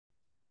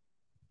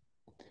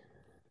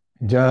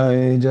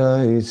Jai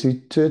Jai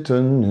Sri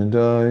Chaitanya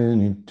Jai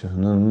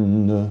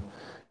Nityananda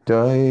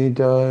Jai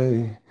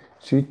Jai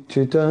Sri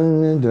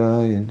Chaitanya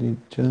Jai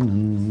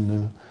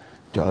Nityananda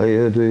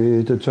Jaya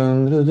Advaita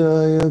Chandra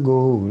Jaya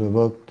Gaura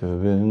Bhakta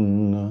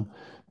Vrinda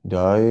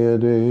Jaya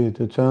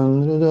Advaita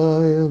Chandra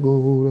Jaya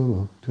Gaura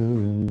Bhakta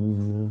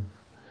Vrinda.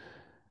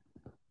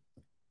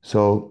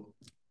 So,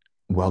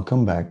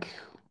 welcome back.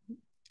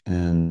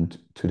 And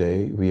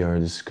today we are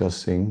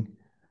discussing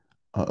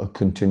a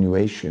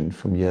continuation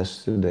from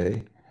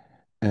yesterday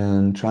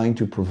and trying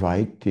to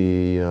provide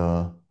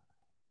the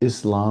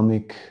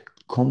Islamic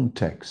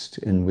context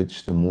in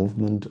which the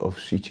movement of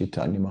Sri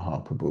Chaitanya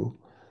Mahaprabhu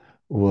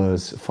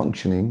was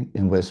functioning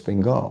in West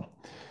Bengal.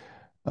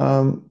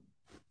 Um,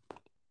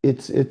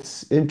 it's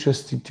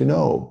interesting to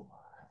know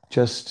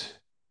just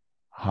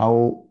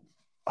how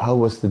how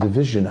was the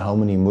division, how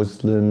many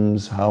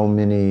Muslims, how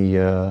many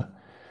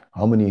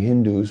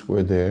Hindus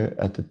were there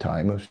at the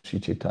time of Sri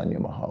Chaitanya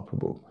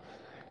Mahaprabhu.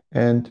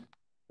 And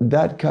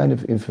that kind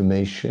of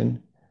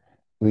information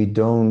we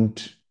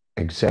don't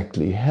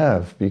exactly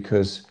have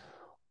because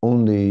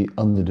only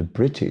under the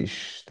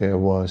British there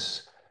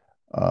was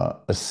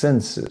a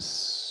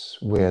census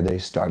where they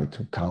started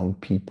to count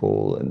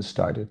people and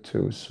started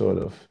to sort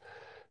of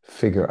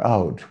figure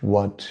out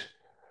what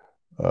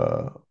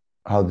uh,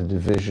 how the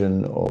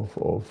division of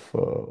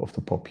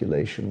the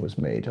population was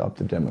made up,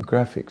 the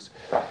demographics.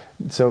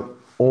 So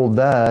all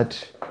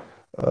that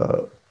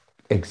uh,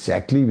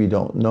 exactly we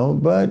don't know,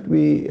 but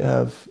we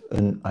have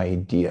an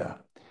idea.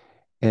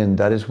 And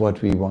that is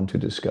what we want to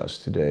discuss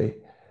today.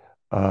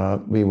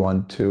 We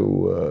want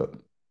to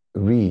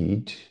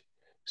read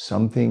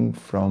something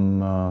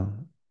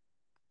from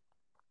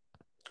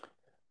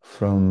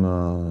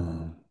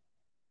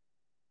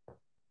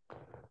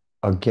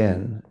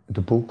again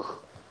the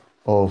book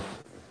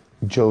of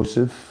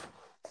Joseph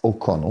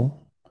O'Connell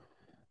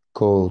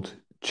called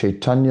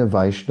Chaitanya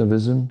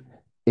Vaishnavism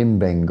in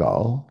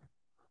Bengal: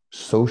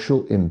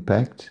 Social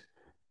Impact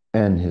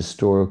and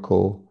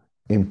Historical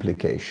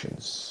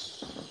Implications.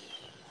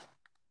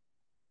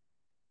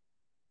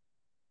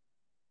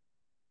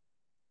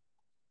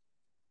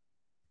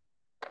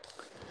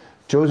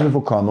 Joseph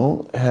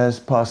O'Connell has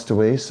passed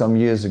away some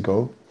years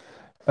ago.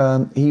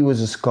 He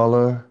was a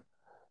scholar,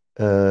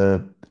 uh,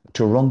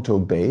 Toronto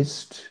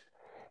based,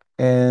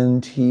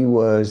 and uh, he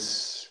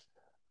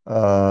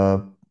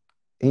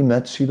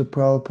met Srila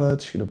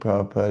Prabhupada. Srila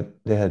Prabhupada,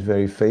 they had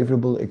very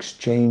favorable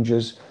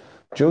exchanges.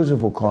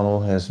 Joseph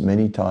O'Connell has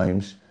many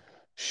times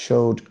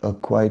showed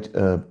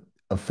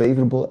a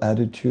favorable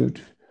attitude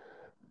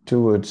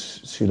towards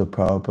Srila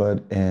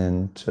Prabhupada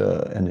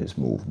and his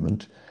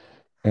movement.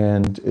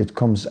 And it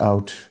comes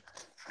out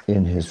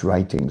in his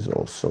writings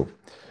also.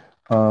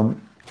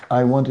 Um,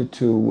 I wanted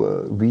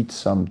to read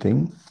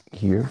something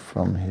here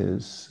from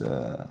his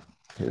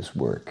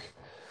work.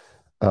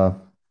 Uh,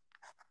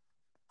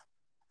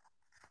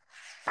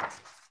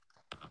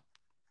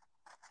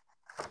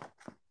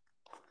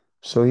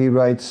 so he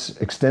writes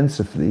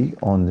extensively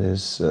on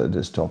this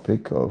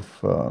topic of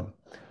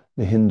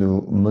the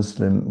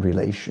Hindu-Muslim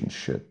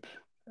relationship,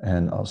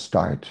 and I'll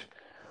start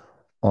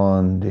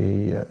on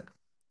the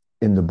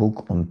in the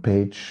book on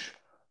page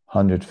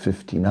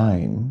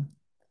 159.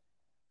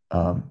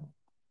 Um,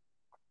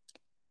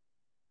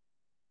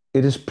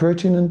 it is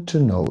pertinent to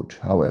note,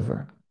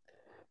 however,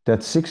 that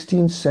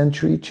 16th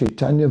century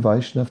Chaitanya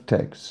Vaishnava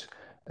texts,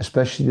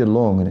 especially the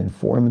long and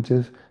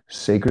informative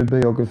sacred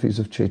biographies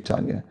of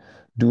Chaitanya,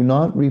 do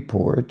not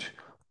report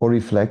or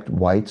reflect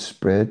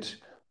widespread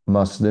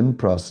Muslim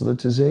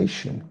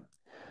proselytization.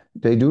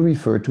 They do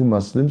refer to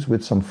Muslims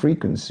with some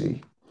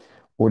frequency,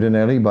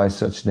 ordinarily by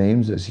such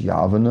names as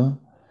Yavana,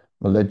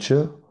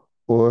 Malecha,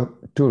 or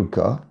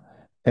Turka,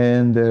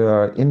 and there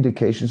are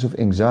indications of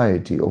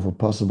anxiety over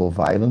possible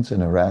violence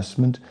and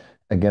harassment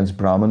against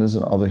Brahmanas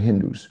and other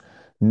Hindus,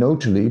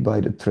 notably by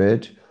the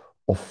threat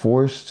of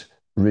forced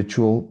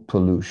ritual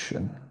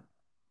pollution.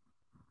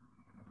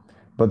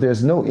 But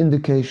there's no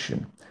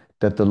indication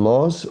that the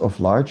loss of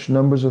large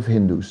numbers of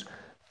Hindus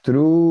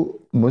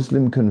through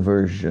Muslim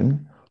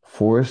conversion,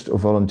 forced or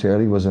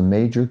voluntarily, was a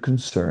major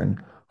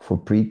concern for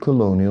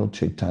pre-colonial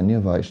Chaitanya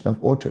Vaishnava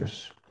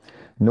authors.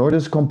 Nor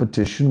does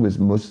competition with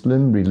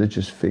Muslim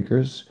religious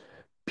figures,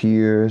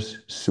 peers,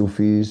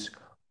 Sufis,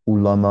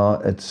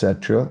 ulama,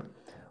 etc.,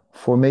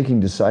 for making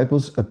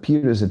disciples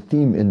appear as a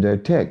theme in their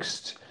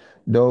texts,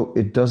 though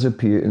it does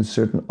appear in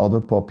certain other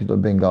popular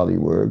Bengali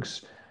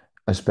works,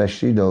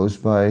 especially those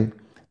by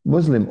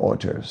Muslim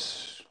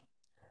authors.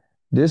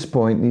 This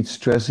point needs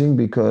stressing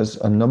because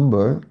a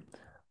number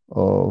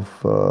of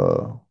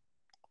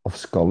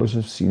scholars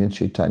have seen in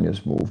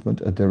Chaitanya's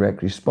movement a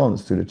direct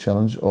response to the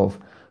challenge of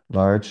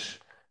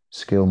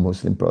large-scale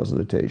Muslim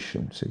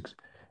proselytation. 6.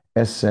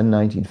 Sen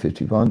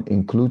 1951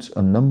 includes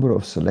a number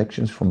of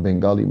selections from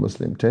Bengali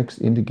Muslim texts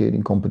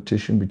indicating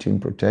competition between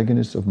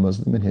protagonists of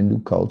Muslim and Hindu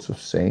cults of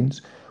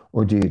saints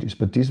or deities.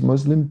 But these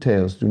Muslim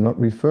tales do not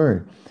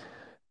refer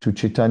to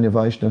Chaitanya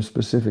Vaishnava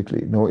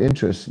specifically, nor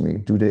interest me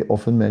do they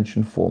often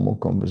mention formal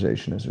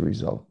conversation as a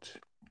result.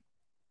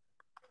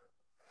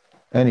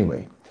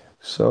 Anyway,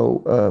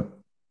 so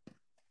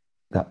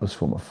that was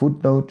from a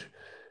footnote.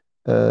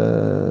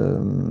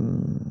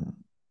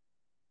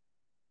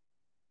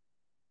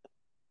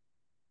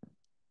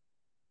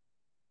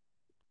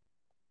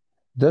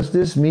 Does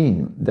this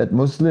mean that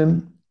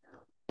Muslim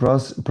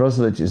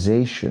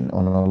proselytization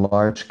on a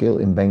large scale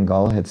in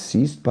Bengal had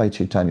ceased by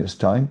Chaitanya's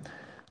time?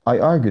 I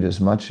argued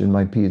as much in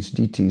my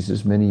PhD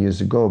thesis many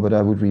years ago, but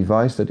I would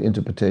revise that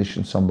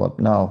interpretation somewhat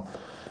now.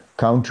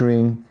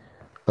 Countering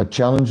a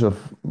challenge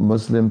of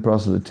Muslim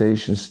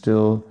proselytization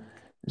still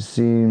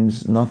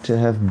seems not to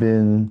have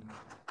been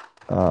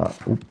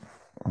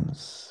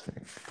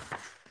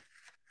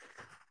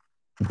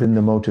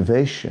the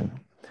motivation,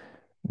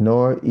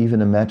 nor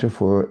even a matter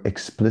for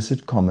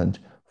explicit comment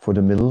for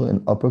the middle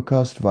and upper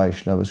caste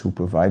Vaishnavas who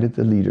provided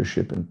the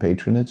leadership and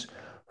patronage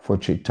for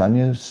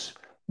Chaitanya's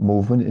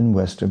movement in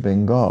Western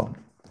Bengal.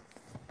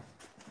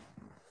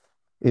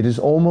 It is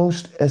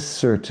almost as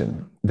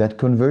certain that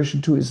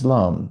conversion to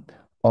Islam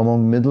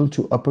among middle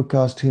to upper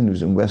caste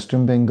Hindus in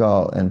Western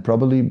Bengal, and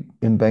probably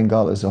in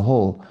Bengal as a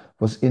whole,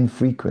 was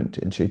infrequent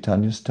in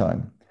Chaitanya's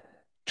time.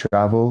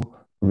 Travel,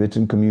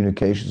 written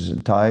communications,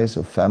 and ties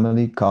of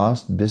family,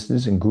 caste,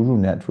 business, and guru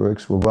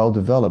networks were well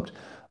developed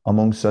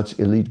among such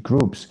elite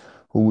groups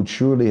who would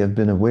surely have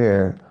been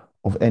aware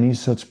of any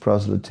such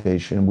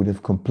proselytation and would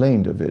have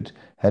complained of it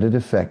had it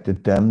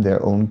affected them,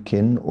 their own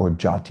kin, or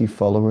jati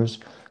followers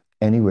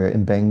anywhere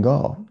in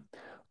Bengal.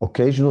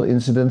 Occasional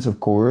incidents of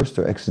coerced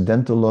or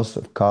accidental loss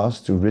of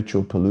caste through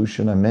ritual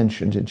pollution are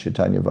mentioned in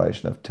Chaitanya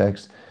Vaishnava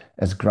texts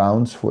as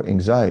grounds for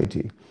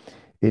anxiety.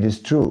 It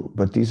is true,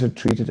 but these are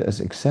treated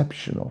as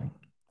exceptional.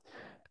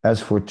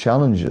 As for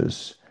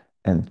challenges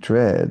and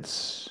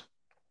threats,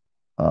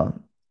 hold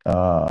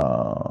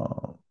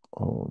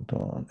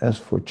on. As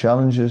for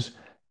challenges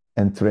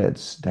and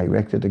threats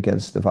directed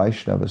against the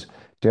Vaishnavas,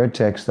 their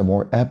texts are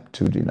more apt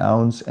to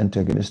denounce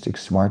antagonistic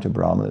Smarta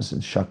Brahmanas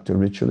and Shakta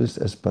ritualists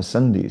as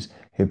pasandis,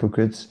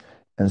 hypocrites,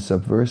 and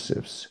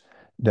subversives,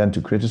 than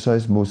to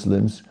criticize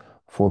Muslims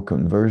for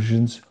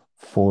conversions,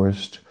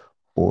 forced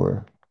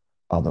or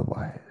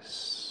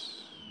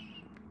otherwise.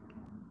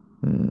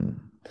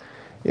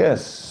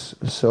 Yes,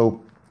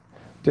 so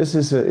this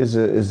is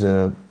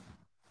a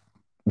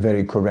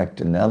very correct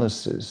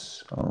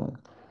analysis.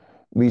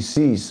 We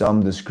see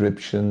some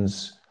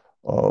descriptions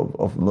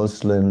of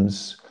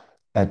Muslims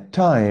at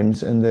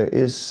times, and there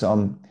is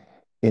some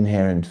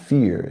inherent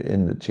fear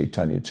in the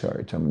Chaitanya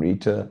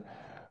Charitamrita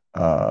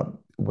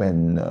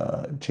when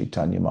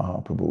Chaitanya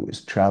Mahaprabhu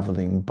is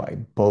traveling by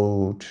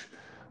boat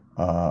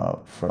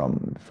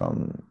from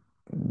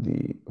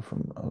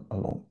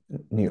along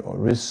near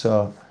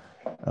Orissa.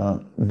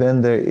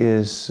 Then there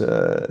is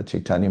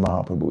Chaitanya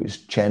Mahaprabhu is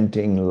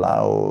chanting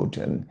loud,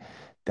 and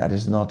that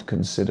is not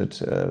considered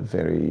a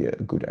very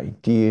good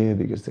idea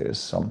because there is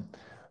some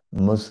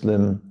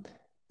Muslim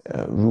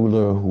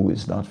ruler who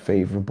is not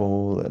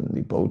favorable, and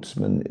the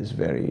boatsman is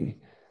very,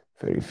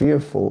 very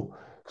fearful.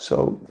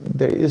 So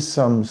there is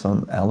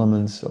some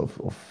elements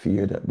of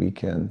fear that we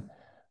can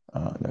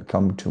that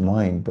come to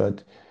mind,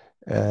 but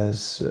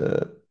as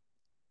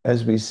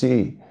we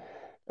see,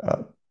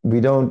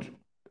 we don't,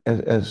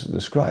 as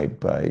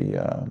described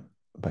by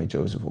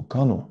Joseph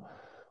O'Connell,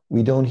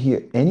 we don't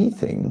hear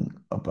anything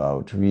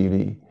about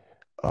really,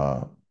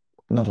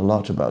 not a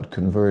lot about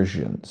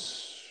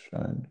conversions.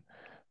 And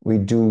we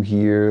do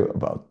hear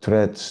about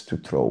threats to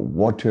throw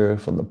water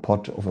from the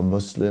pot of a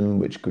Muslim,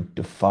 which could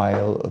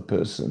defile a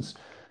person's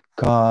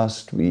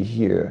caste. We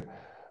hear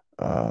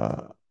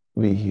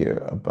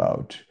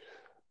about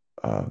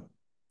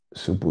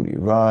Subudhi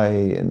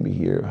Rai, and we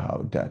hear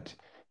how that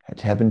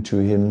had happened to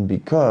him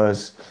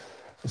because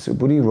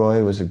Subudhi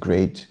Rai was a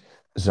great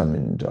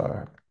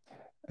zamindar,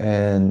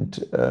 and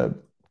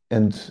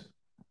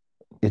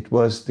it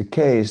was the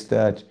case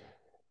that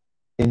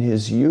in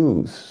his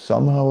youth,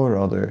 somehow or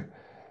other,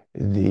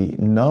 the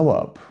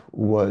Nawab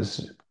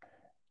was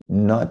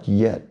not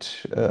yet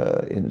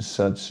in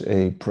such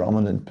a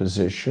prominent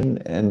position,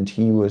 and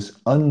he was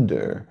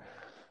under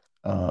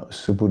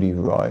Subudhi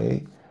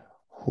Rai,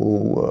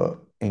 who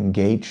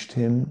engaged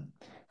him,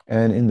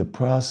 and in the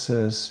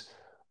process,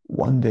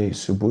 one day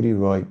Subudhi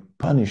Rai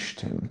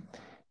punished him,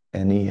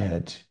 and he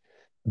had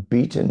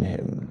beaten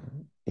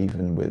him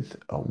even with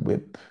a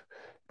whip,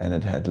 and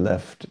it had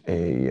left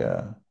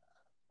a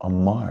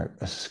mark,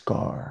 a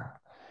scar.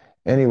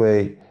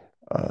 Anyway,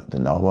 the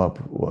Nawab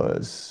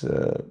was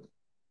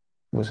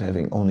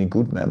having only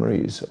good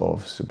memories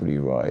of Subudhi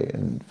Rai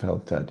and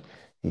felt that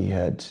he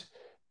had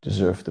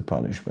deserved the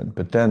punishment.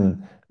 But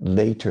then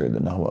later,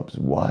 the Nawab's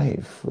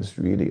wife was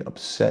really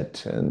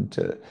upset and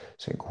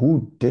saying,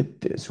 "Who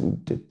did this? Who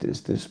did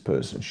this? This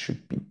person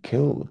should be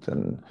killed,"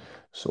 and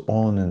so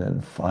on. And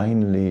then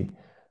finally,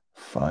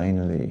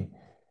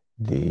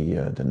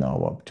 the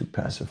Nawab, to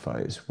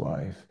pacify his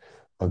wife,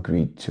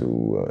 agreed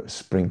to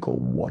sprinkle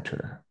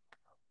water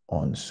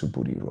on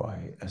Subudhi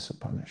Rai as a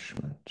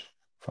punishment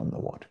from the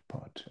water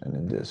pot, and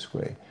in this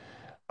way,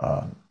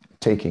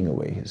 taking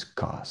away his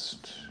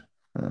caste.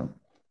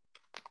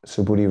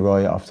 Subudhi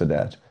Rai, after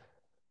that,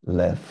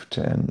 left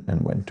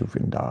and went to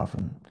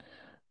Vrindavan.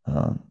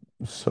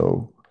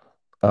 So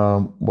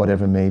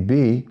whatever may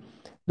be,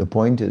 the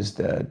point is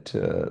that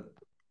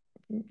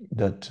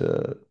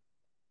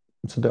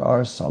so there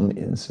are some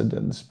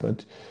incidents,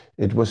 but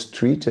it was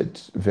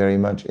treated very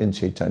much in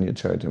Chaitanya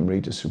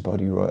Charitamrita.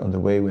 Sripati Roy on the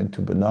way went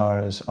to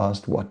Benares,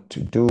 asked what to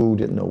do,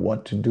 didn't know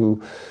what to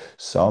do.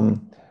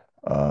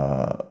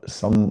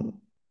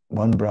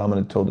 One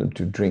Brahmana told him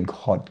to drink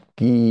hot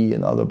ghee,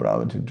 another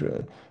Brahmana to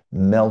drink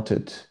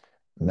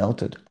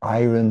melted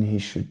iron he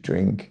should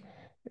drink.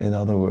 In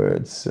other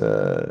words,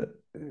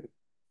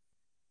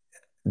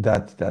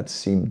 that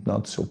seemed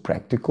not so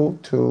practical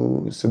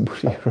to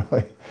Subhuti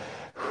Roy,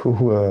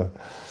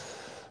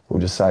 who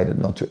decided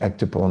not to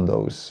act upon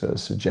those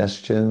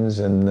suggestions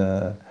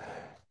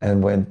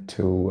and went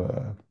to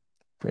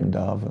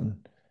Vrindavan,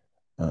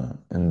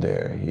 and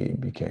there he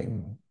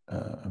became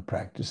a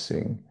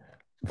practicing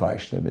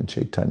Vaishnava in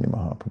Chaitanya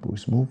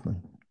Mahaprabhu's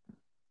movement,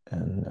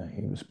 and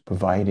he was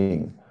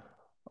providing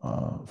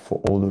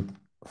for all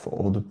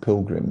the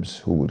pilgrims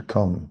who would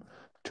come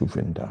to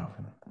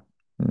Vrindavan.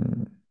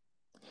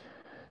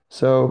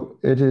 So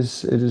it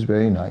is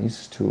very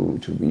nice to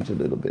read a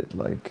little bit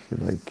like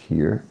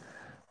here,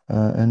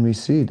 and we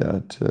see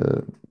that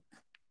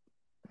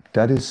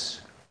that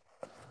is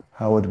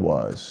how it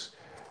was.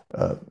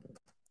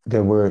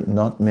 There were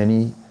not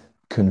many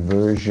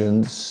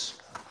conversions,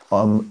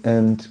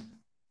 and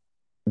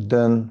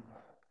then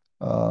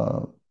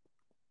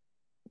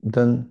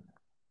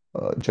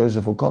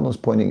Joseph O'Connell is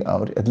pointing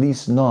out, at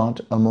least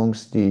not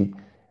amongst the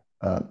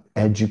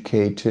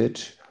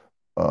educated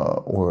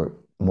or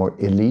more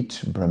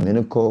elite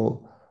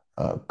Brahminical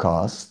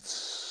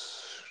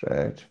castes,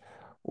 right,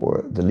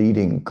 or the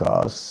leading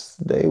castes.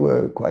 They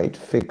were quite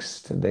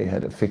fixed. They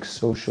had a fixed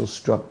social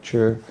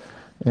structure,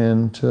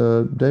 and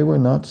they were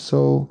not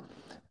so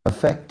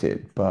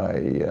affected by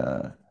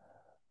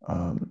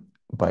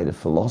the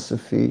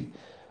philosophy.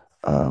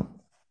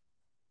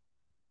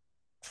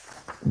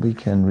 We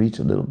can read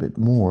a little bit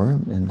more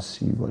and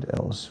see what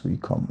else we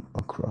come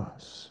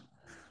across.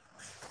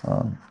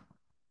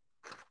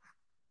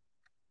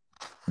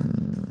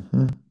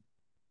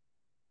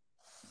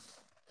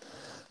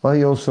 Well,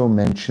 he also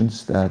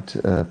mentions that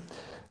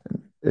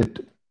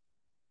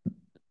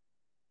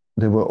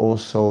there were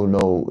also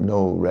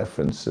no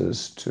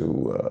references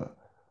to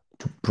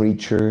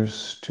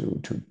preachers,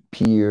 to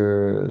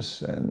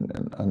peers,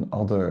 and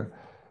other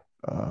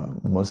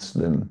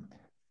Muslim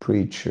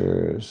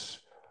preachers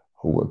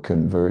who were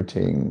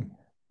converting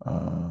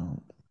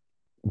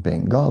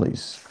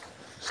Bengalis.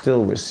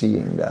 Still, we're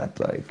seeing that,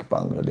 like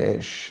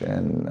Bangladesh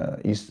and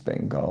East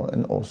Bengal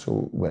and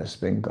also West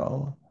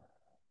Bengal.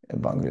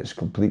 And Bangladesh is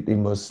completely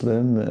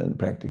Muslim, and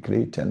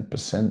practically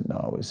 10%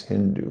 now is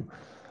Hindu.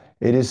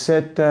 It is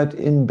said that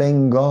in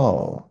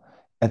Bengal,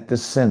 at the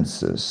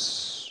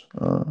census,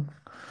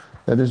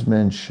 that is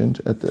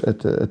mentioned at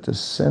the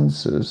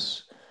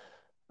census.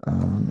 Let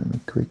me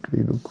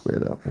quickly look where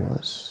that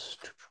was.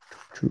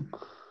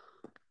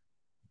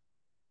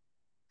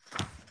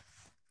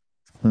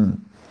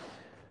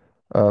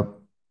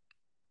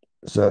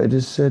 So it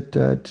is said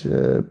that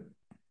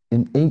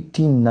in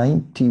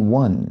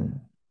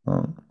 1891,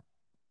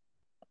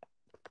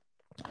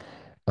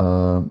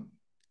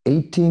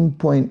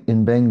 18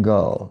 in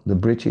Bengal, the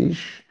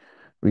British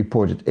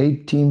reported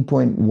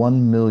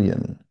 18.1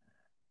 million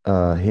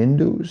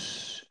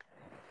Hindus,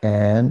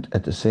 and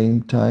at the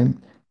same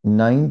time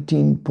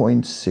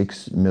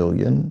 19.6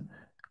 million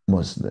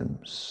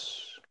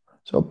Muslims.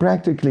 So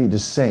practically the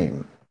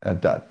same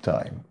at that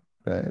time,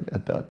 right?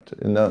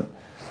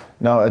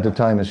 Now at the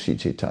time of Sri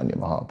Chaitanya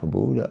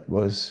Mahaprabhu, that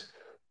was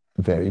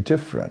very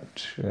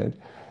different, right?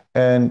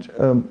 And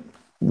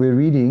we're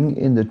reading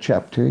in the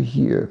chapter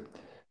here,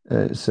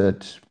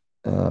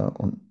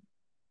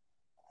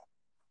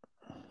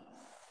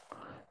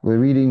 we're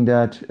reading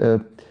that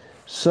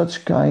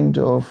such kind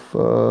of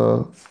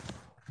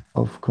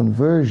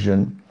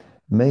conversion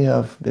may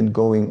have been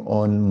going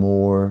on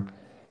more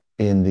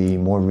in the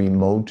more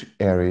remote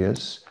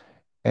areas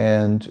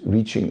and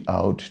reaching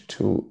out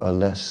to a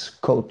less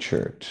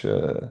cultured,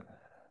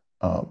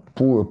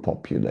 poor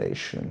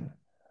population.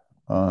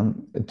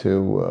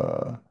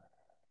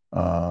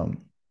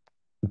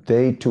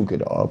 They took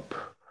it up,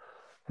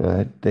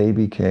 right? They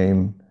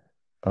became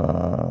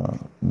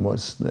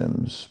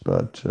Muslims,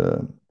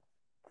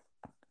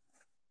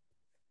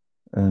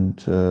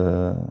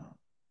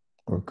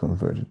 or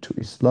converted to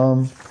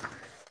Islam.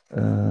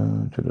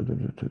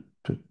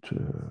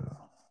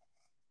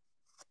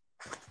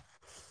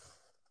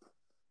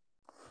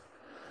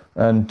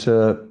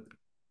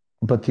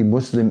 But the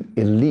Muslim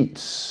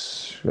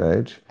elites,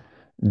 right?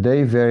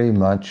 They very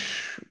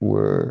much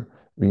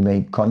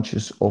remained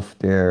conscious of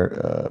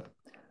their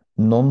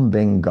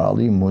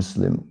non-Bengali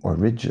Muslim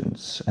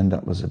origins, and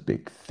that was a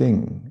big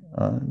thing.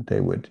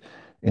 They would,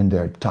 in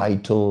their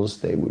titles,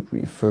 they would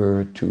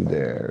refer to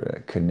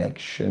their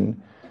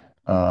connection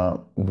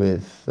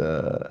with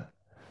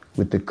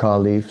the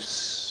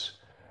caliphs,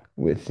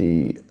 with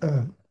the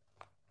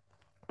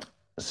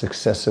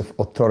successive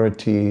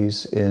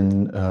authorities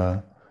in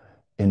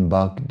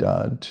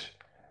Baghdad,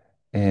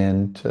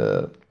 and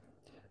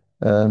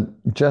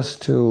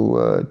just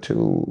to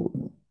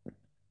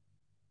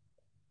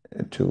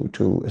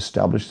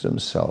establish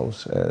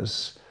themselves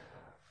as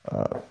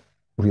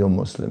real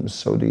Muslims.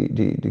 So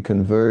the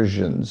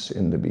conversions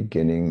in the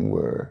beginning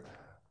were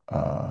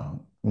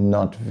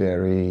not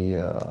very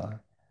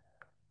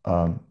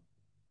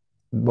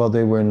well,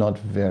 they were not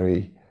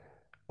very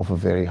of a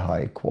very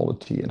high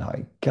quality and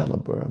high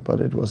caliber,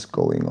 but it was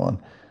going on.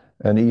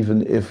 And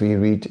even if we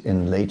read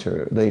in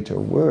later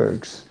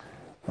works,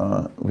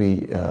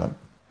 we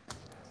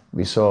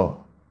saw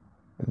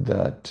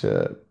that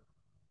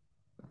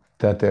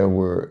that there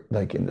were,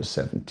 like in the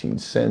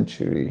 17th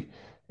century,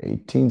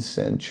 18th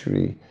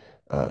century,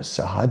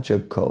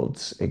 Sahaja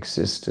cults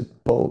existed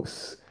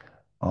both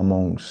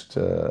amongst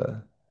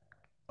the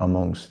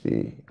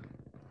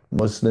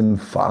Muslim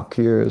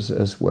fakirs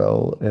as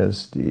well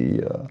as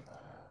the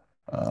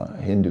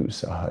Hindu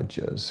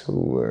Sahajas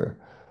who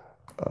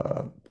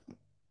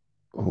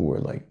were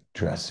like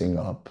dressing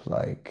up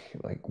like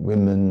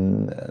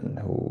women, and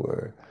who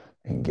were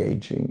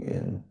engaging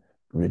in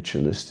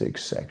ritualistic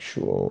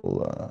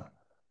sexual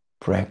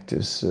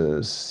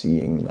practices,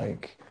 seeing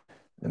like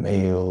the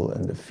male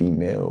and the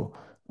female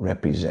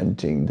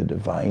representing the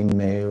divine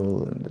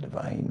male and the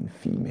divine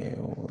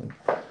female,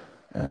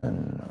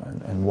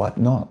 and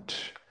whatnot.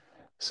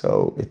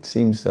 So it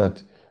seems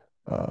that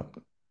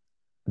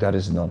that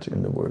is not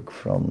in the work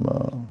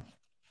from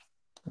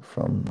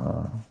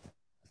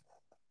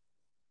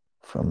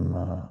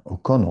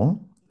O'Connell,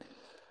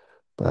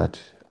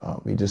 but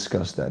we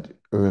discussed that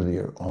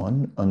earlier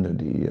on under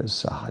the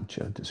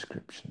Sahaja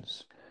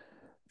descriptions.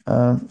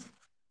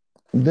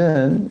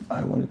 Then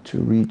I wanted to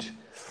read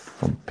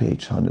from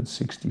page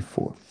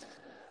 164.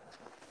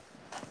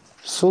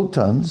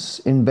 Sultans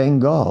in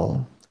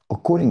Bengal,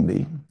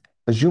 accordingly,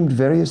 assumed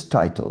various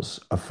titles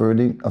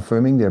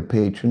affirming their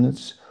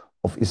patronage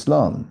of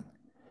Islam.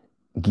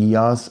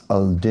 Ghiyas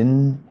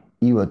al-Din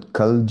Iwat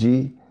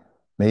Khalji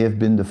may have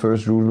been the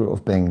first ruler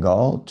of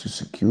Bengal to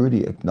secure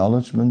the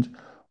acknowledgement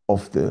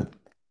of the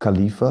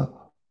Khalifa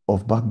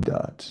of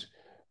Baghdad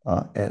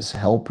as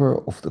helper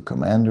of the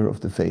commander of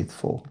the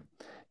faithful.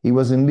 He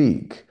was in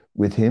league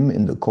with him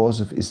in the cause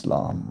of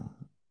Islam.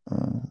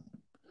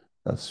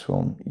 That's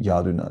from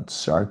Yadunath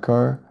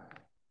Sarkar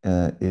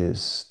is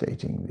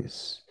stating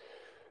this.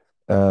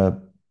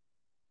 The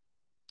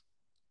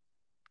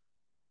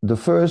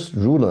first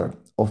ruler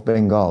of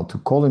Bengal to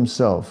call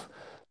himself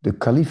the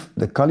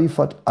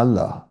Caliphate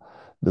Allah,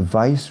 the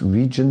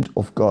vice-regent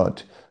of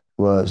God,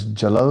 was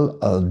Jalal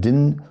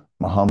al-Din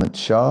Muhammad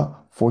Shah,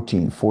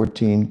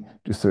 1414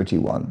 to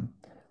 31.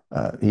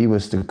 He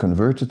was the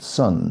converted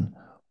son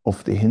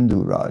of the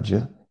Hindu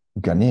Raja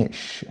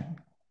Ganesh.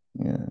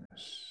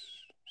 Yes.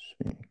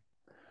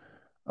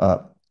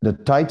 The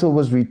title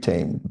was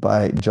retained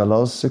by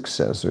Jalal's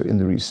successor in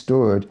the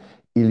restored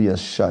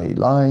Ilyas Shahi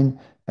line,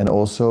 and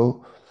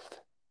also,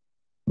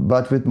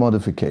 but with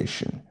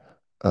modification,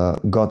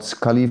 God's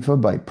Khalifa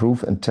by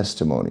proof and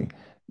testimony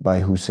by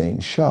Hussein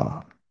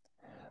Shah.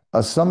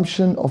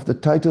 Assumption of the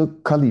title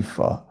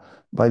Khalifa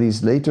by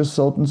these later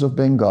sultans of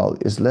Bengal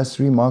is less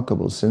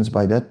remarkable, since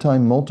by that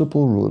time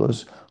multiple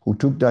rulers who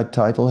took that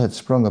title had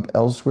sprung up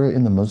elsewhere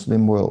in the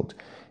Muslim world.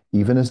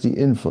 Even as the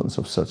influence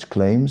of such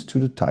claims to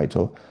the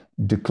title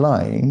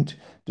declined,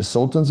 the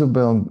sultans of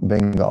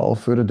Bengal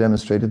further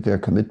demonstrated their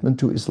commitment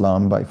to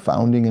Islam by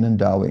founding and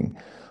endowing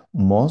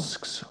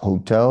mosques,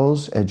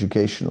 hotels,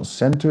 educational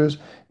centers,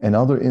 and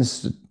other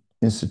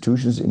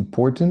institutions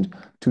important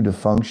to the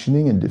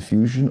functioning and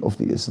diffusion of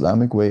the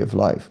Islamic way of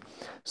life.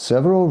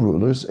 Several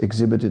rulers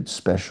exhibited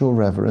special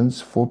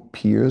reverence for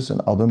peers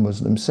and other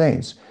Muslim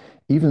saints.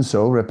 Even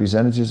so,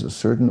 representatives of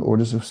certain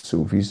orders of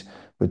Sufis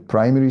with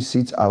primary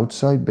seats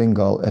outside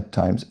Bengal at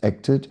times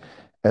acted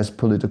as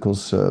political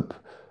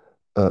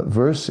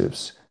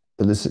subversives,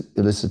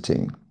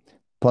 eliciting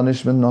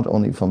punishment not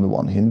only from the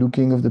one Hindu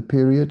king of the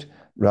period,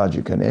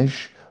 Raja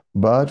Ganesh,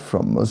 but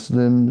from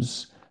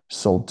Muslims,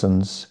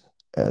 sultans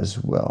as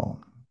well.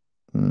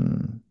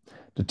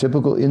 The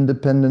typical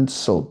independent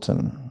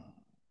sultan.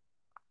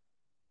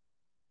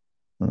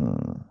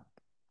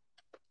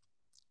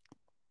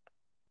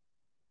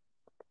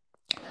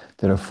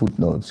 There are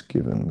footnotes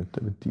given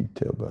with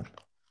detail, but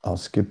I'll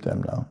skip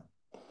them now.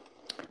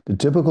 The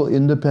typical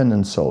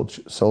independent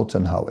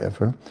sultan,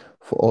 however,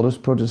 for all his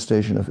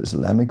protestation of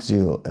Islamic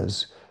zeal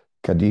as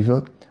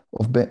Khalifa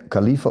of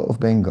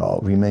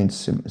Bengal, remained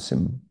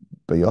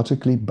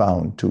symbiotically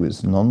bound to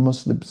his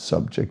non-Muslim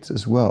subjects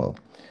as well.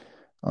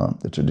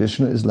 The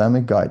traditional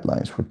Islamic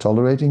guidelines for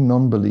tolerating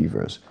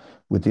non-believers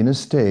within a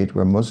state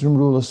were Muslim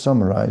rulers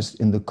summarized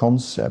in the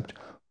concept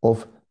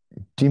of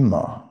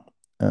dhimma,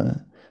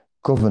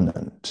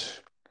 covenant.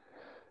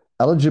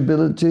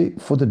 Eligibility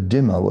for the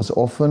dhimma was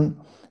often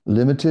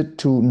limited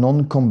to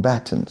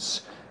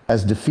non-combatants,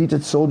 as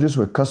defeated soldiers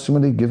were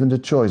customarily given the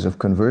choice of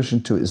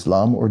conversion to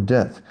Islam or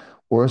death,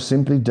 or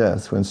simply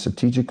death when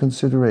strategic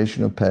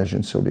consideration or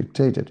passion so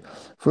dictated.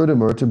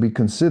 Furthermore, to be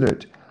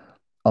considered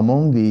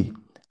among the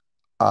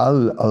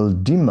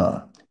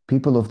al-Dima,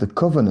 people of the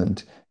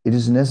covenant, it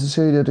is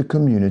necessary that a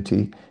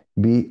community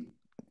be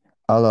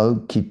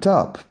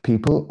al-Kitab,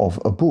 people of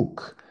a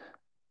book,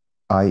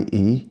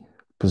 i.e.,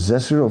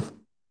 possessor of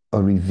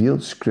a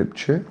revealed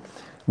scripture,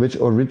 which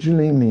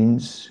originally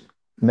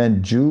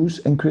meant Jews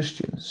and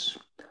Christians.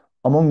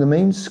 Among the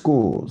main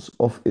schools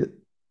of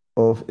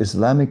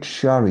Islamic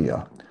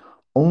Sharia,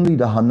 only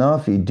the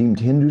Hanafi deemed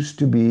Hindus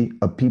to be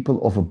a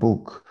people of a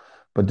book,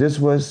 but this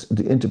was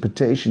the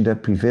interpretation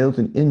that prevailed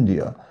in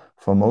India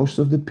for most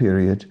of the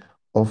period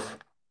of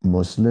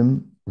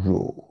Muslim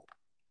rule.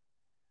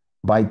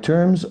 By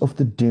terms of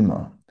the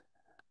Dhimma,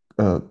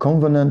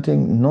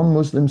 covenanting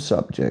non-Muslim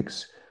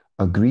subjects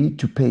agreed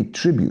to pay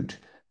tribute,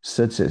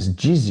 such as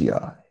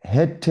jizya,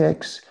 head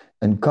tax,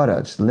 and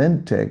kharaj,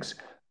 land tax,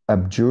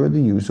 abjure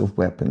the use of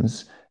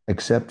weapons,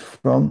 except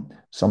from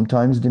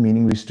sometimes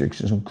demeaning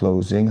restrictions on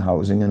clothing,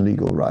 housing, and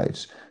legal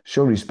rights,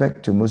 show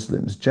respect to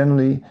Muslims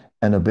generally,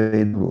 and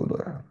obey the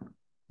ruler.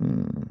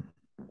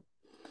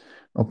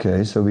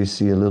 Okay, so we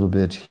see a little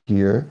bit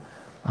here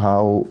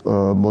how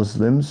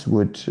Muslims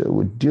would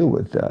deal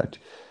with that.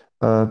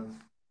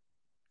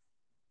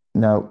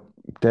 Now,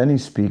 then he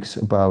speaks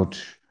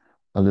about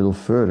a little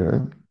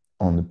further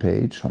on the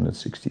page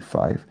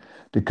 165.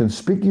 The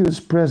conspicuous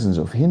presence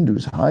of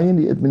Hindus high in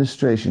the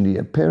administration, the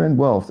apparent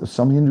wealth of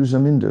some Hindu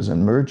zamindars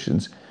and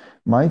merchants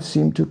might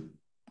seem to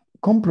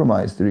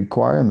compromise the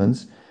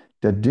requirements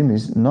that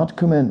dhimmis not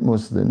commend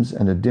Muslims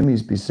and that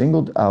dhimmis be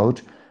singled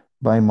out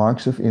by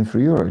marks of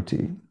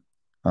inferiority.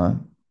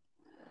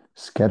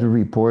 Scattered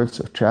reports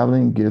of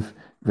traveling give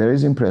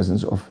various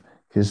impressions of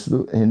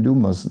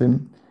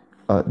Hindu-Muslim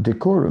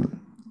decorum.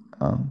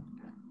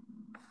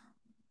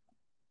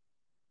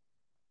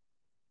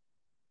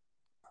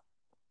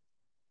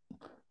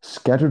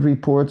 Scattered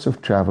reports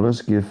of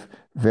travelers give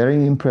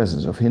varying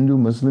impressions of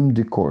Hindu-Muslim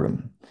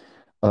decorum.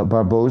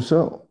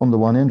 Barbosa, on the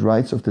one hand,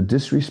 writes of the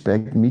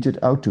disrespect meted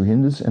out to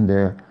Hindus and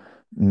their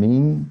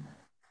mean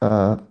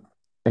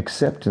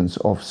acceptance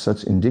of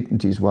such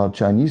indignities, while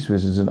Chinese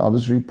visitors and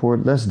others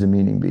report less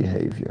demeaning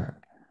behavior.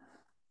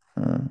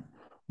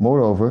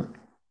 Moreover,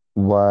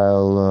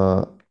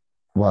 while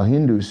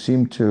Hindus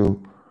seem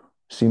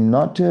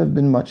not to have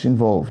been much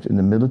involved in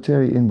the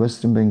military in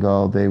Western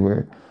Bengal, they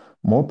were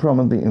more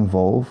prominently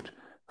involved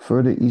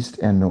further east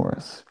and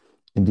north.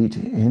 Indeed,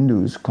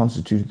 Hindus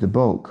constituted the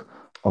bulk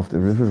of the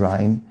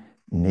riverine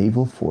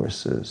naval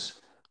forces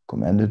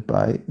commanded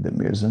by the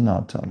Mirza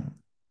Nathan.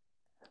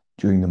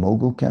 During the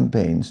Mughal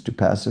campaigns to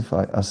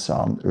pacify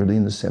Assam early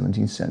in the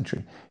 17th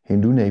century,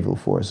 Hindu naval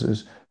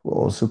forces were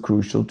also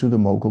crucial to the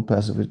Mughal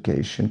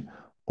pacification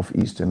of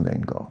eastern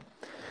Bengal.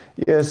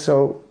 Yes,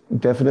 so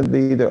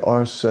definitely there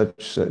are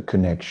such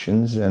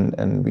connections,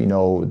 and we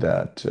know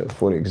that,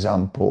 for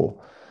example,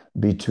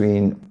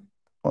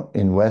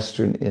 in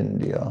Western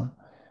India,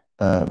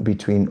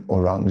 between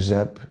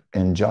Aurangzeb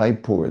and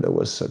Jaipur, there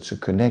was such a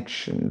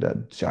connection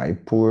that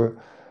Jaipur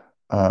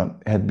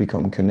had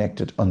become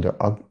connected under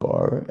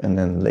Akbar, and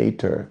then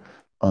later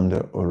under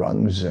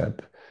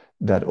Aurangzeb,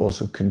 that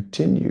also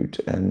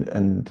continued,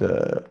 and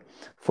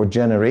for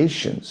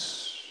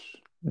generations,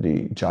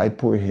 the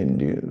Jaipur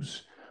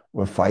Hindus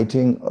were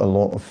fighting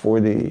for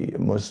the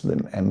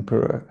Muslim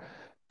emperor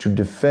to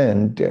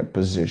defend their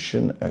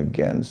position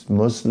against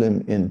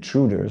Muslim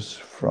intruders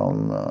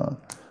from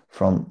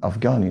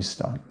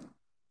Afghanistan,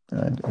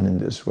 right? And in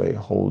this way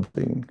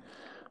holding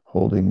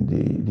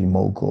the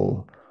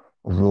Mughal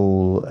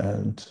rule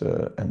and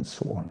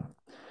so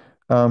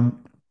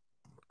on.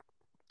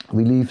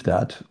 We leave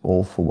that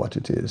all for what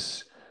it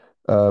is.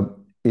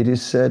 It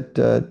is said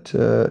that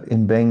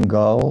in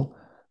Bengal,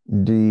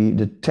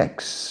 the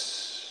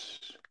tax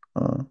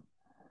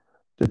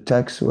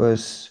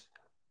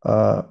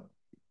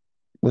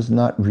was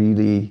not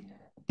really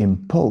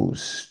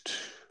imposed.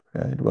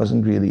 It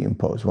wasn't really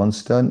imposed. One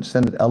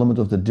standard element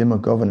of the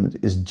Dhimma government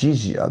is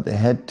jizya, the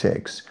head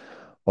tax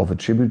of a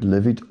tribute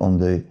levied on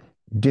the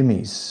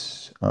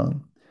dhimmis,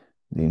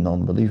 the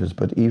non-believers.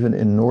 But even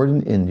in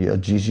northern India,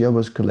 jizya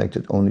was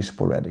collected only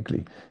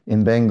sporadically.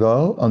 In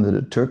Bengal, under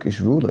the Turkish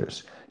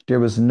rulers,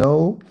 there was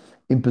no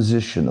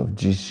imposition of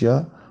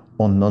jizya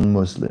on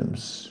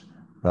non-Muslims,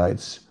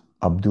 writes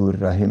Abdul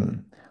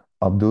Rahim.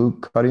 Abdul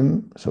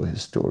Karim, so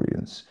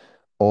historians,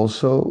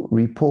 also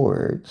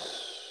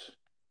reports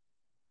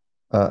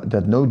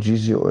that no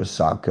jizya or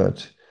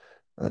zakat,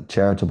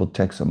 charitable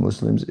tax on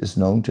Muslims, is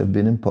known to have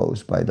been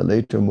imposed by the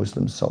later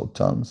Muslim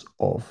sultans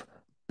of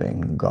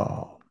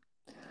Bengal.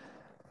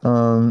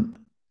 The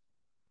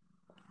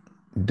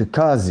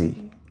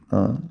Qazi,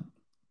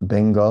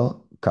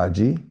 Bengal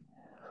Qazi,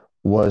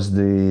 was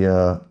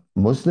the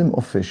Muslim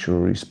official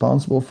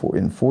responsible for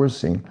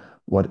enforcing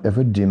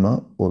whatever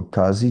Dhimma or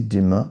Qazi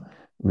Dhimma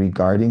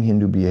regarding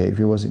Hindu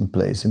behavior was in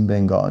place in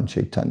Bengal in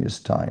Chaitanya's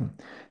time.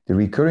 The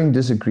recurring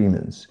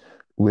disagreements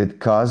with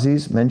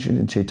Qazis mentioned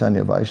in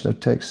Chaitanya Vaishnava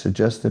texts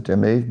suggest that there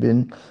may have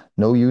been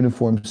no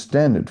uniform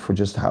standard for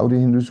just how the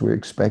Hindus were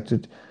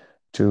expected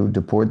to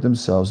deport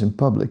themselves in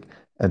public.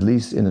 At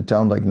least in a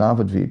town like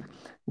Navadvip,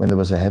 where there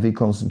was a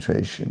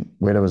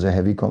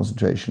heavy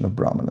concentration of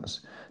Brahmanas.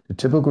 The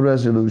typical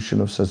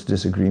resolution of such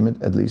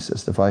disagreement, at least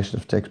as the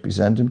Vaishnava text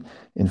present him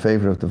in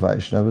favor of the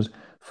Vaishnavas,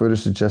 further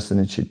suggested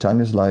in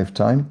Chaitanya's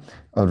lifetime,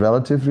 a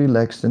relatively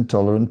relaxed and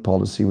tolerant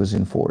policy was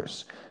in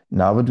force.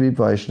 Navadvip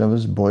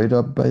Vaishnavas, buoyed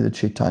up by the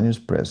Chaitanya's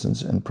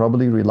presence and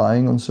probably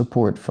relying on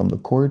support from the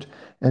court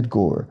at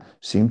Gaur,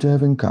 seem to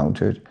have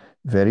encountered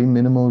very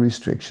minimal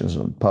restrictions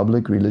on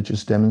public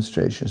religious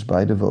demonstrations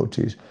by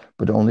devotees,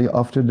 but only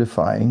after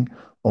defying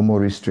a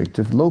more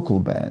restrictive local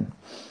ban.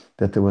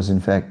 That there was in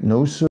fact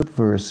no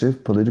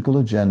subversive political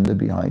agenda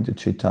behind the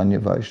Chaitanya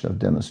Vaishnava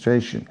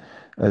demonstration,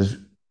 as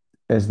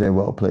their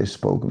well-placed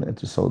spokesman at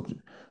the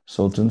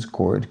Sultan's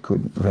court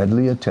could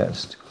readily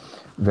attest,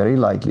 very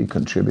likely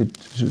contribute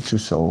to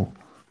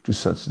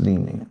such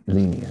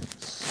lenience.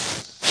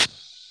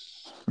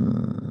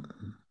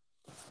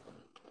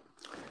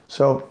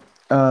 So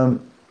I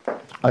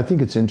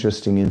think it's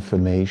interesting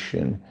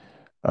information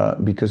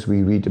because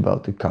we read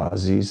about the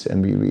Qazis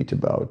and we read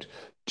about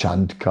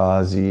Chand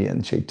Qazi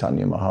and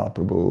Chaitanya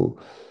Mahaprabhu,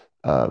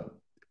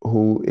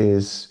 who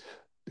is,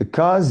 the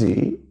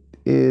Qazi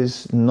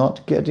is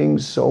not getting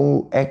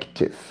so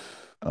active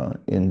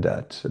in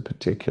that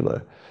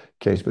particular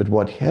case. But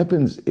what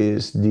happens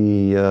is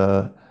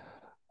the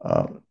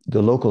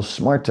local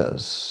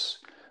smartas,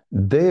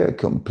 they're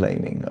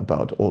complaining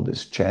about all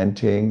this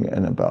chanting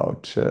and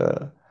about,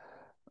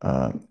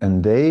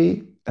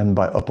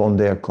 upon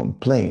their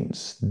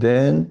complaints,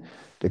 then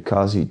the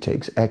Qazi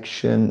takes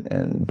action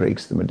and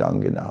breaks the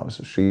Mridanga in the house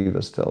of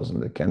Srivas, tells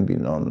them there can be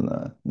no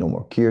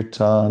more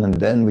kirtan, and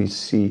then we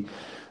see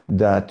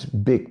that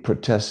big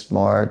protest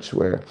march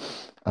where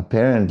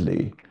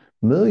apparently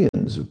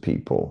millions of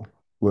people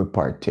were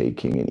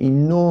partaking in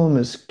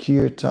enormous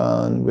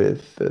kirtan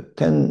with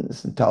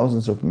tens and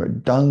thousands of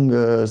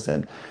mridangas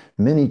and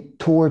many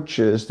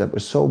torches that were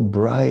so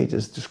bright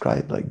as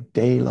described like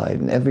daylight,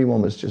 and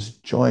everyone was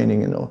just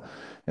joining and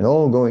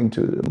all going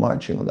to the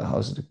marching on the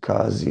house of the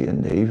Qazi,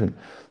 and they even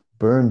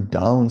burned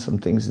down some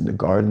things in the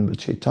garden. But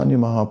Chaitanya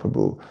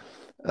Mahaprabhu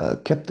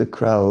kept the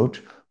crowd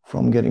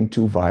from getting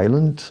too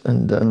violent,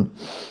 and then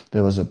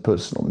there was a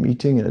personal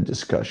meeting and a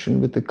discussion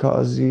with the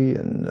Qazi,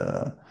 and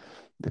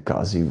the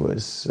Qazi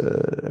was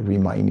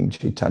reminding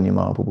Chaitanya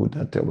Mahaprabhu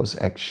that there was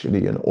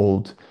actually an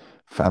old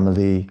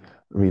family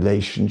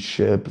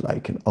relationship,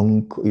 like an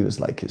uncle. He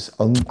was like his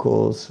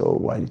uncle, so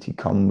why did he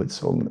come with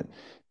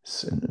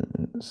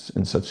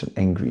in such an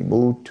angry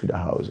mood to the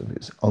house of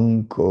his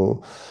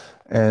uncle?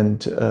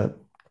 And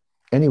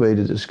anyway,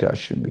 the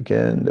discussion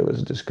began. There was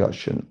a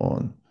discussion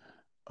on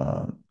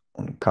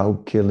cow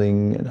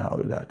killing and how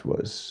that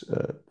was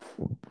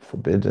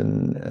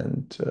forbidden,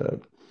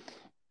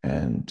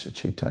 and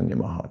Chaitanya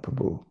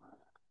Mahaprabhu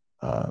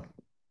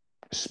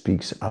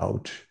speaks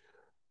out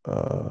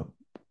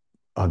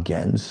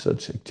against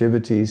such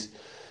activities.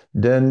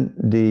 Then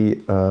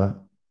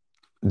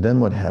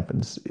what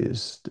happens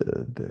is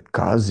the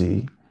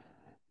Qazi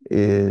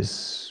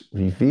is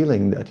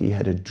revealing that he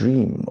had a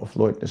dream of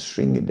Lord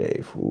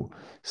Nrsingadev, who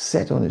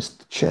sat on his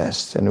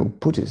chest and who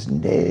put his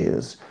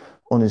nails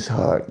on his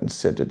heart and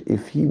said that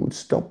if he would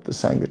stop the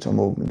Sankirtan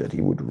movement, that he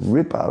would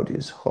rip out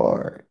his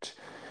heart.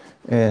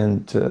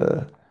 And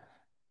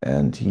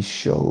he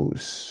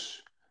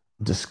shows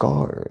the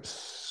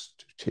scars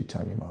to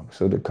Chaitanya Mahaprabhu.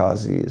 So the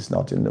Qazi is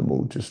not in the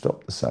mood to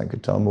stop the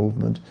Sankirtan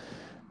movement,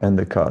 and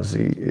the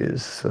Qazi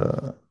is.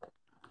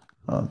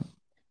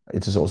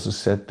 It is also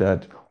said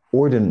that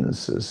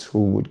ordinances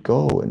who would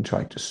go and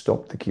try to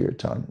stop the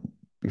kirtan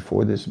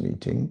before this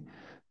meeting,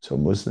 so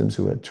Muslims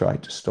who had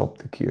tried to stop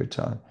the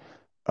kirtan,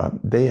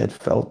 they had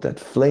felt that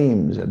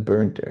flames had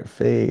burnt their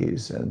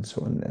face and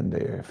so on, and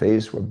their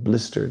face were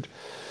blistered.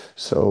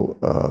 So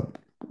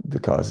the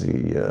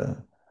Qazi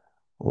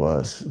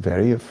was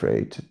very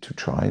afraid to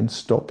try and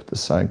stop the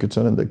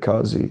Sankirtan, and the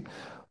Qazi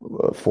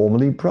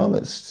formally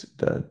promised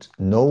that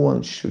no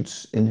one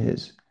in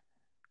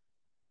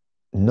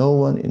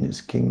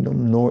his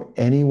kingdom, nor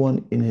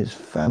anyone in his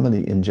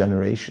family in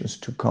generations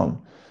to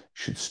come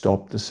should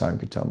stop the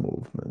Sankirtan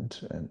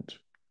movement. And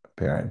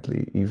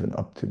apparently, even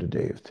up to the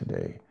day of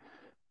today,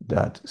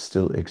 that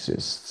still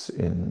exists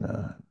in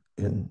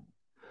the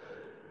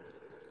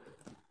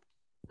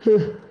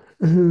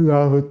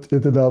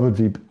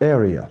Navadvip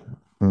area.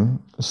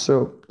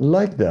 So,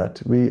 like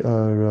that, we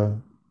are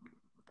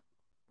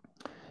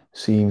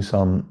seeing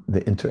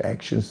the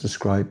interactions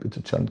described with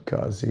the Chand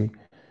Qazi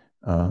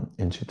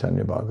in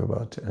Chaitanya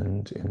Bhagavat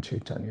and in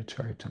Chaitanya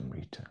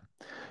Charitamrita.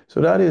 So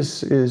that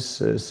is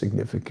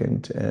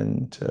significant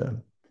and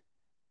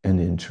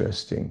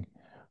interesting.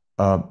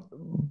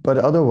 But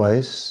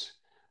otherwise,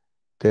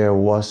 there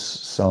was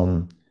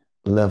some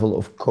level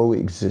of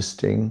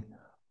coexisting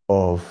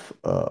of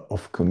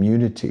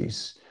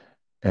communities,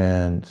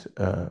 and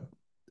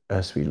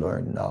as we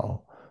learn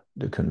now,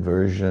 the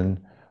conversion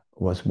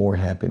was more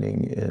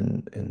happening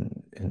in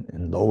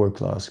lower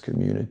class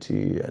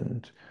community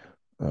and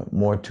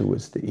more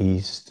towards the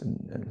east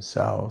and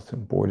south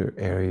and border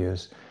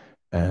areas,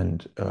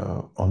 and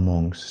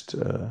amongst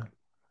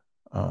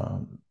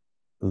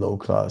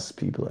low-class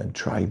people and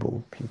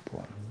tribal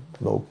people,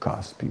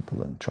 low-caste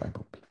people and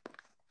tribal people.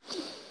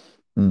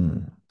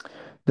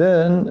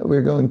 Then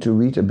we're going to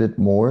read a bit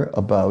more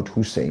about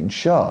Hussein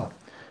Shah.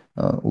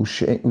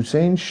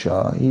 Hussein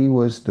Shah, he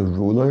was the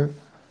ruler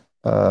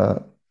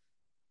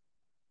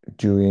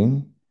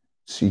during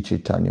Sri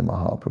Chaitanya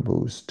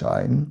Mahaprabhu's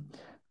time.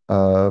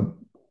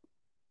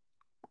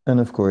 And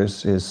of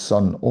course, his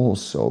son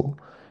also,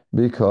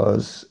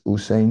 because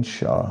Hussein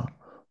Shah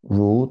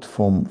ruled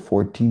from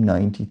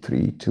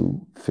 1493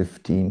 to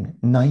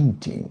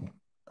 1519.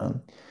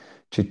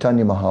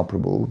 Chaitanya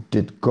Mahaprabhu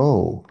did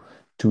go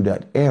to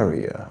that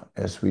area,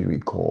 as we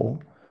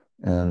recall,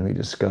 and we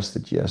discussed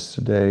it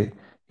yesterday.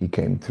 He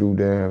came through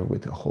there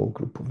with a whole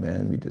group of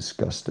men. We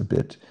discussed a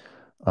bit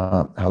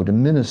how the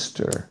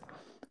minister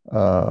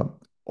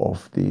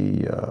of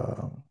the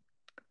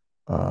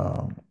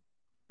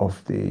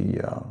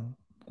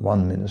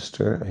one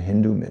minister, a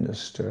Hindu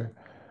minister,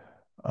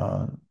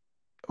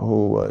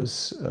 who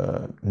was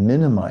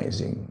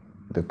minimizing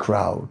the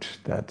crowd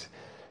that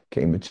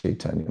came with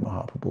Chaitanya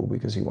Mahaprabhu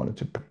because he wanted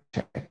to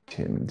protect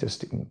him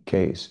just in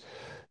case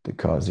the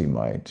Qazi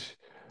might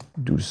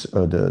do,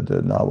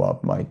 the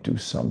Nawab might do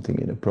something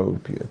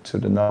inappropriate. So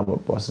the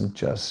Nawab wasn't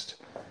just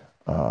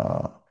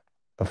a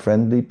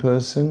friendly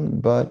person,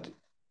 but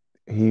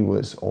he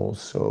was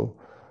also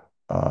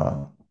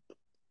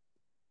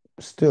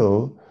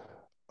still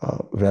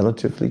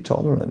relatively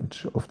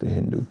tolerant of the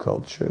Hindu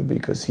culture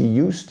because he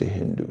used the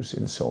Hindus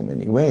in so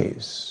many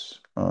ways.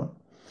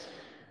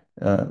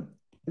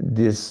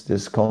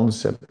 This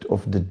concept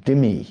of the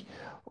dhimmi,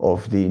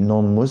 of the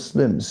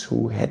non-Muslims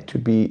who had to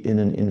be in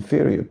an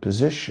inferior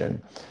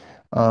position,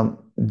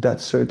 that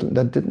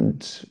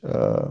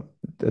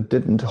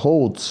didn't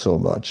hold so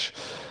much.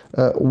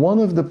 One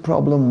of the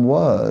problem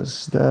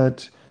was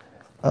that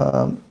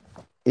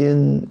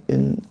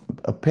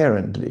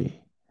apparently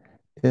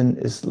in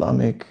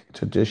Islamic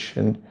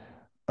tradition,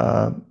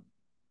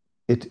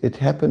 it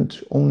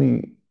happened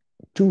only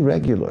too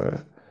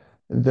regular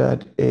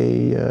that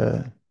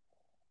a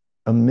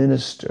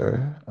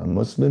minister, a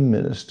Muslim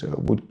minister,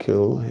 would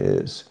kill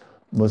his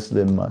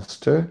Muslim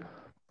master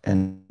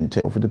and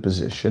take over the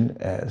position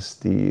as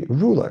the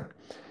ruler.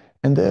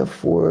 And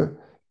therefore,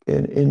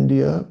 in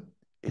India,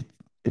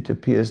 it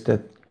appears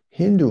that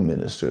Hindu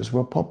ministers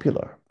were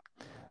popular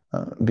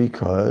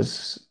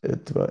because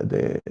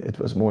it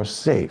was more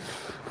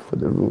safe for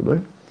the ruler.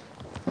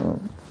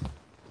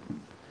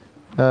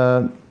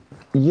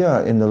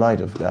 In the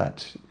light of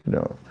that,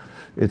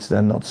 it's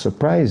then not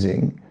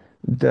surprising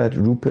that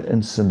Rupa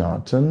and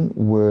Sanatan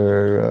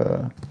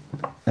were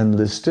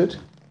enlisted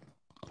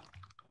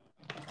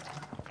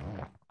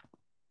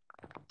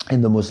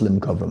in the Muslim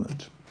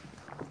government.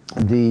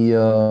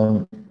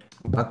 The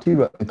Bhakti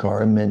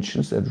Ratnakara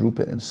mentions that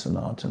Rupa and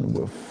Sanatan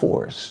were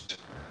forced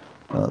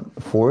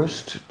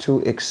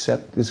to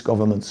accept this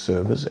government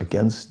service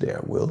against their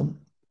will.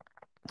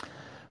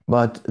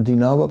 But the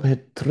Nawab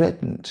had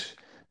threatened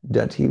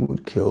that he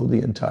would kill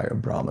the entire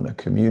Brahmana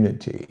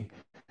community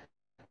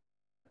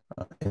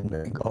in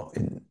Bengal,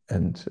 in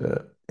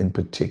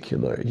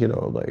particular,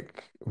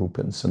 like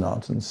Rupa and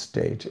Sanatan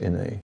stayed in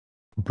a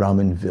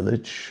Brahmin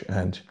village,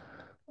 and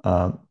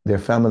their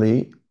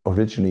family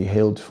originally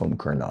hailed from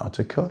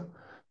Karnataka,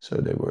 so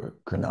they were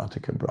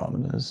Karnataka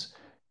Brahmanas,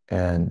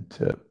 and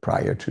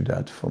prior to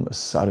that from a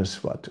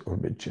Saraswat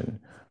origin,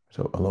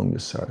 so along the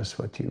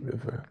Saraswati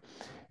River.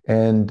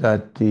 And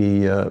that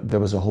there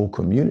was a whole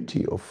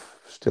community of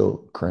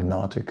still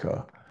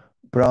Karnataka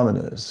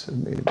Brahmanas.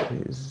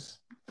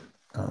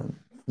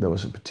 There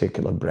was a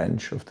particular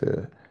branch of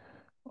the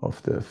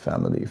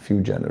family a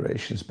few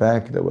generations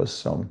back. There was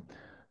some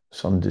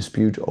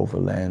dispute over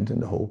land,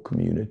 and the whole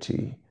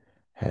community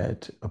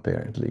had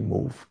apparently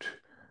moved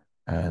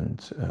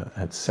and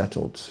had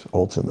settled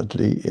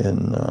ultimately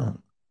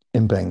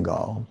in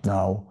Bengal,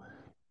 now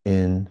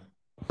in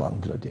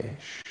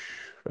Bangladesh,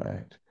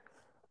 right?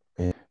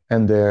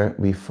 And there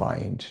we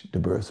find the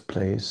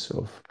birthplace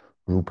of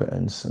Rupa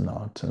and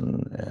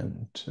Sanatan,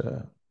 and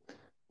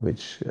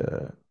which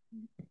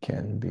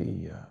can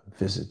be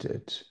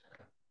visited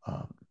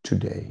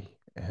today,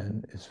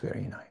 and it's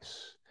very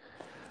nice.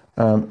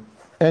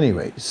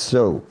 Anyway,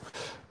 so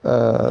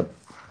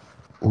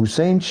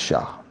Hussein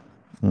Shah.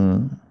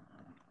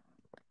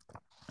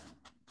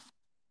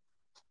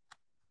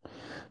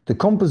 The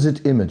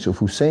composite image of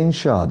Hussein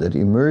Shah that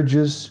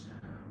emerges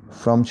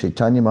from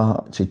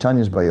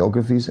Chaitanya's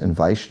biographies and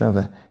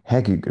Vaishnava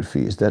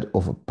hagiography is that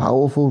of a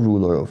powerful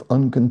ruler of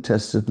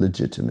uncontested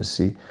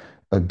legitimacy,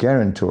 a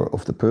guarantor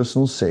of the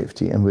personal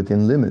safety and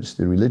within limits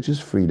the religious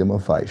freedom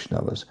of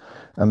Vaishnavas,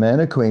 a man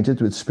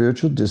acquainted with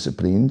spiritual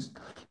disciplines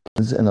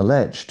and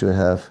alleged to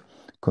have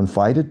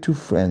confided to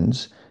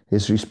friends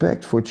his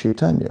respect for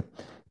Chaitanya,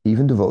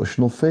 even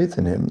devotional faith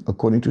in him,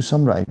 according to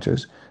some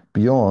writers,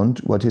 beyond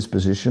what his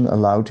position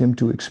allowed him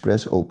to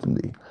express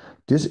openly.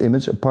 This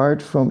image, apart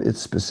from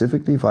its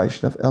specifically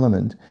Vaishnav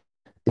element,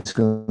 is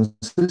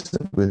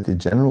consistent with the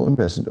general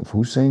impression of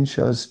Hussein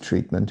Shah's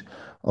treatment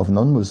of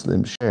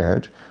non-Muslims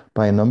shared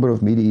by a number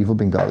of medieval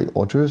Bengali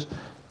authors,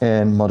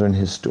 and modern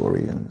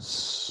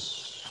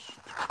historians.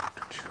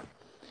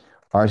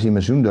 R.T.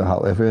 Majumdar,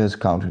 however, has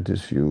countered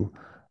this view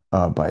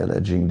by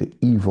alleging the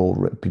evil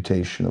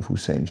reputation of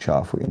Hussein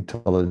Shah for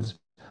intolerance,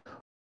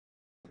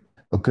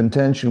 a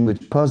contention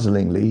which,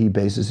 puzzlingly, he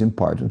bases in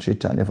part on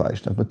Chaitanya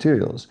Vaishnava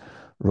materials.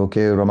 Roque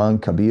Rahman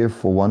Kabir,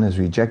 for one, has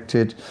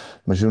rejected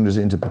Majumdar's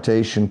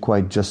interpretation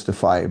quite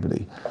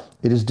justifiably.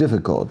 It is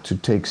difficult to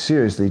take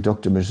seriously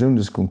Dr.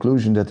 Majumdar's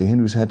conclusion that the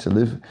Hindus had to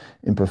live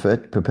in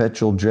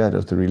perpetual dread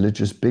of the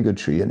religious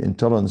bigotry and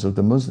intolerance of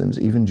the Muslims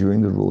even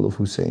during the rule of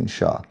Hussein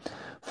Shah.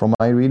 From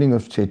my reading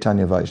of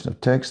Chaitanya Vaishnava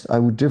text, I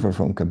would differ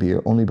from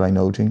Kabir only by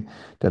noting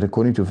that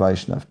according to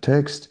Vaishnava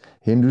text,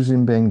 Hindus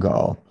in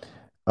Bengal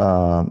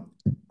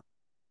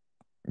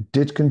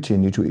did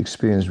continue to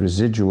experience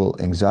residual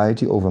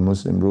anxiety over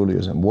Muslim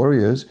rulers and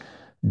warriors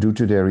due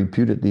to their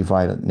reputedly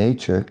violent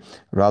nature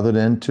rather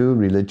than to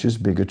religious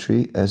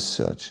bigotry as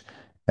such,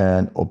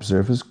 and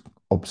observed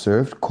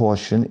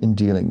caution in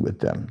dealing with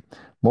them.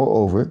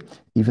 Moreover,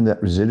 even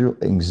that residual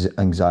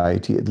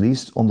anxiety, at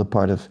least on the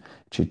part of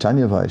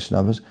Chaitanya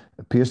Vaishnavas,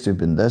 appears to have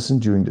been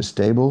lessened during the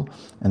stable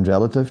and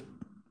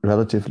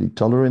relatively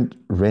tolerant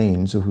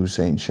reigns of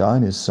Hussein Shah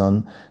and his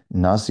son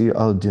Nasir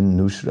al-Din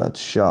Nusrat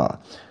Shah.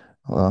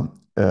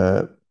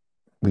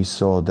 We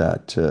saw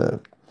that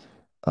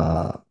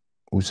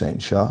Hussein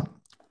Shah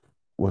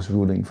was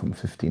ruling from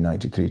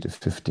 1593 to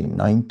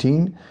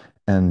 1519,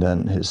 and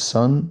then his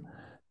son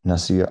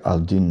Nasir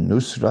al-Din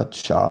Nusrat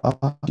Shah,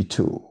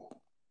 52.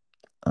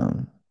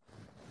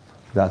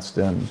 That's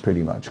then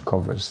pretty much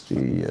covers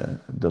the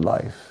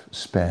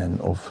lifespan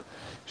of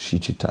Sri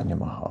Chaitanya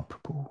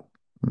Mahaprabhu.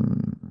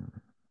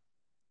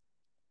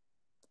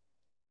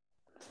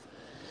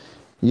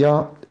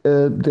 Yeah,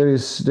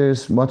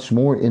 there's much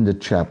more in the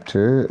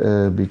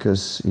chapter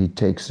because he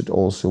takes it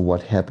also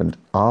what happened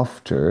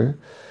after,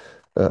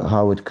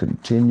 how it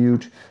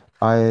continued,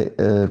 how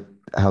the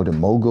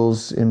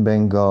Mughals in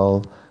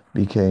Bengal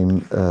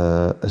became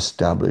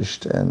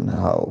established, and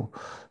how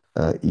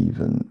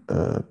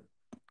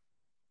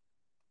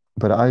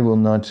but I will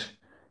not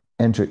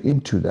enter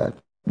into that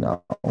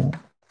now,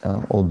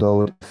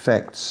 although it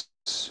affects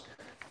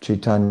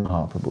Chaitanya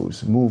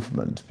Mahaprabhu's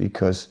movement,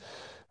 because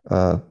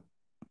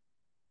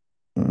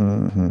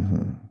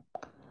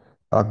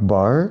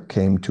Akbar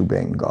came to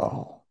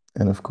Bengal,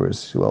 and of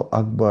course, well,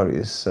 Akbar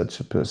is such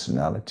a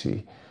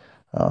personality.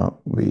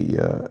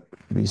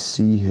 We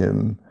see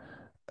him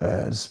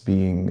as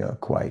being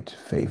quite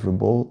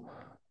favorable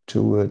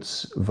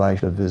towards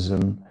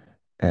Vaishnavism,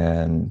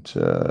 and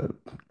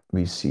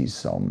we see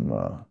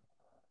some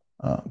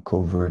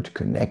covert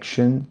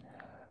connection,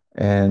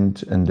 and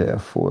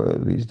therefore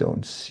we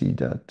don't see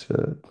that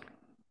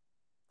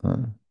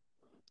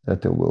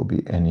that there will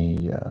be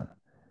any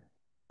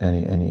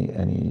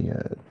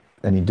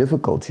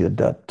difficulty at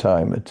that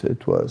time.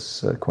 It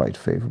was quite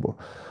favorable.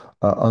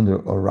 Under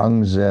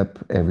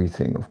Aurangzeb,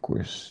 everything, of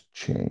course,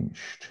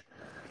 changed.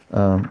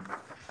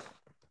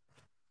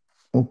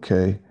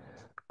 Okay.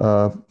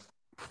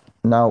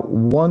 Now,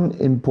 one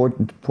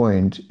important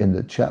point in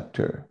the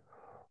chapter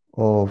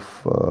of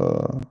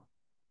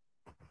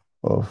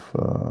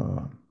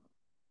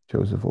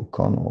Joseph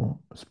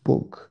O'Connell's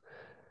book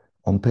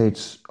on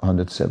page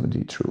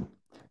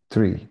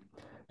 173.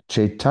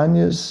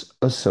 Chaitanya's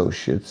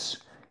associates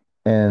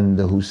and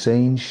the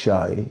Hussein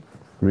Shah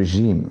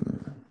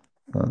regime.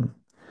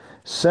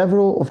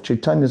 Several of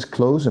Chaitanya's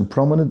close and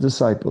prominent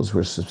disciples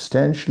were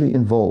substantially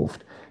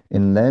involved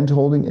in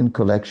landholding and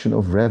collection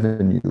of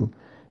revenue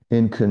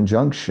in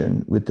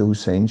conjunction with the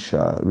Hussein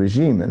Shah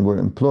regime, and were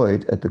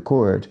employed at the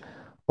court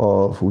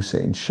of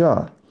Hussein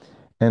Shah,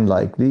 and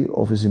likely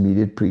of his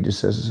immediate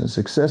predecessors and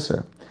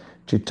successor.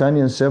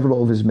 Chaitanya and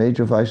several of his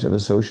major Vaishnava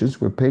associates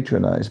were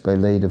patronized by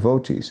lay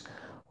devotees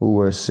who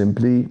were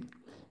simply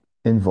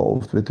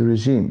involved with the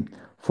regime.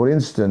 For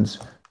instance,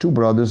 two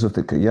brothers of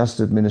the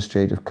Kayastha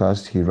administrative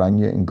caste,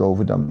 Hiranya and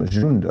Govardhan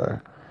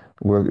Majumdar,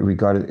 were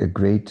regarded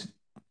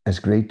as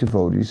great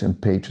devotees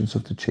and patrons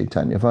of the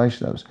Chaitanya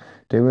Vaishnavas.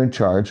 They were in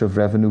charge of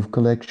revenue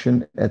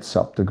collection at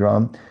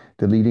Saptagram,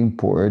 the leading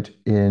port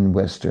in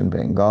western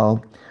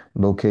Bengal,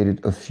 located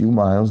a few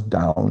miles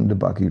down the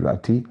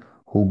Bhagirathi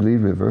Hooghly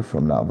River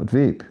from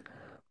Navadvip.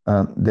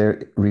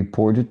 They're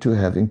reported to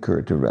have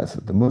incurred the wrath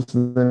of a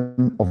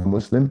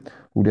Muslim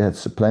who they had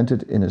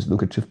supplanted in his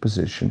lucrative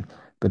position,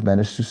 but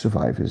managed to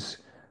survive his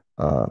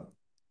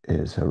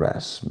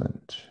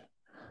harassment.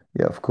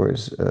 Yeah, of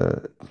course,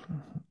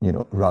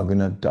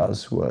 Raghunath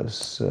Das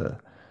was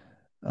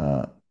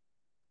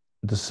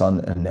the son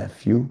and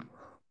nephew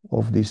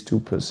of these two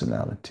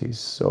personalities.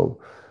 So,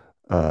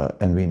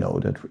 and we know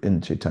that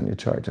in Chaitanya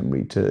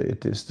Charitamrita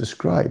it is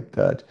described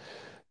that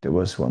there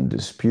was one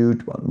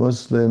dispute, one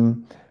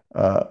Muslim,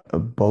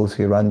 both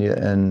Hiranya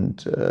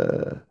and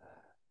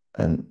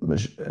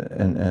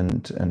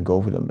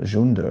Govardhan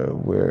Majumdar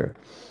were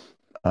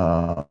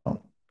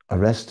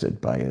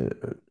arrested by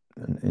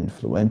an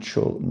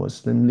influential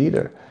Muslim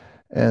leader.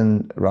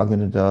 And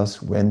Raghunath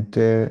Das went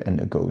there and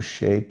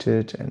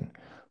negotiated and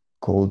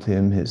called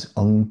him his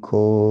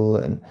uncle,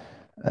 and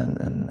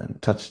and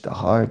touched the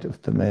heart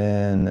of the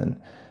man.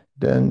 And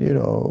then,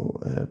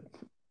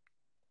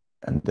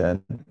 and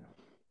then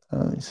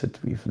he said,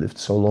 we've lived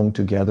so long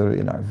together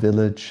in our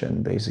village,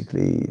 and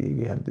basically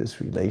we had this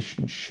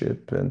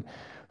relationship. And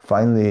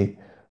finally,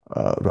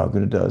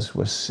 Raghunadas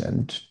was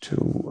sent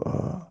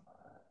to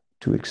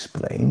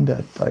explain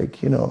that, like,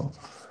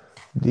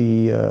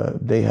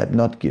 they had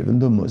not given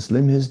the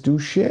Muslim his due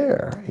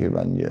share,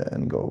 Hiranya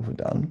and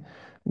Govardhan,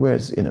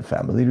 whereas in a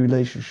family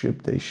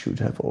relationship, they should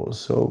have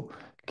also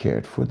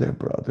cared for their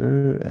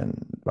brother, and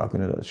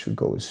Raghunadas should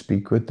go and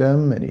speak with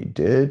them, and he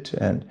did,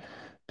 and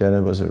then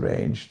it was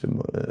arranged,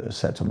 the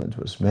settlement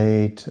was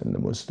made, and the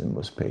Muslim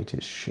was paid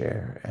his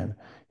share, and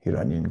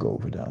Hiranya and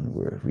Govardhan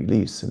were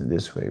released. And in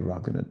this way,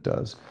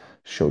 Raghunadas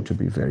showed to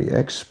be very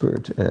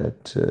expert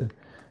at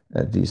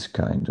these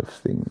kind of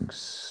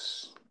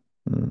things.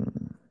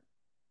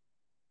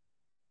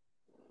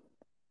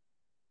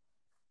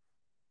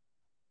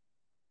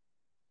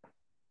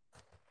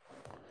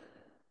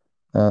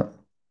 Uh,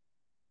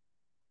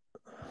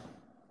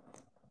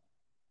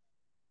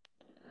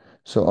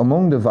 so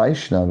among the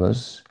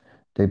Vaishnavas,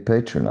 they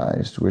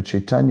patronized were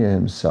Chaitanya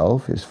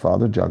himself, his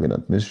father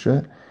Jagannath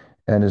Mishra,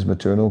 and his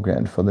maternal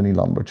grandfather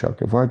Nilambar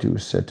Chakravarti, who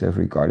is said to have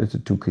regarded the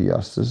two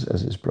Kayasthas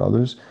as his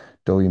brothers,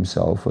 though he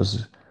himself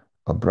was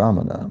a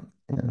Brahmana.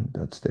 And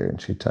that's there in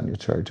Chaitanya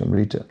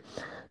Charitamrita.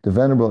 The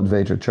Venerable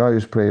Advaita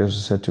Acharya's prayers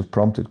are said to have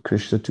prompted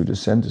Krishna to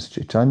descend as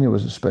Chaitanya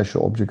was a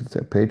special object of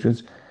their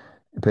patronage,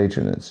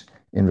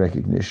 in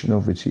recognition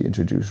of which he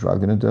introduced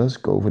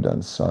Raghunadas,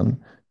 Govardhan's son,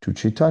 to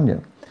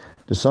Chaitanya.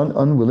 The son,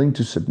 unwilling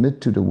to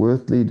submit to the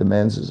worldly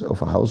demands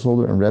of a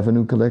householder and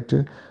revenue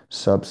collector,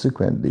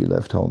 subsequently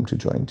left home to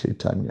join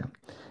Chaitanya.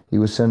 He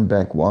was sent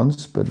back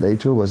once, but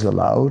later was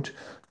allowed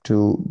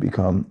to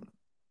become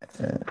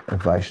a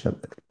Vaishnava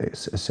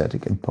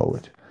ascetic and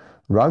poet.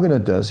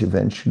 Raghunadas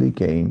eventually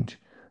gained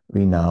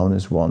renown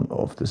as one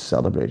of the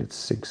celebrated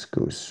 6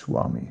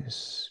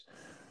 Goswamis.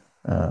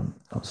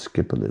 I'll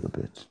skip a little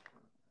bit.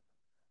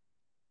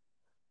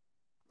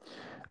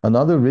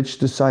 Another rich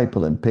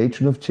disciple and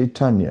patron of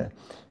Chaitanya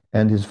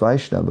and his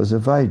Vaishnavas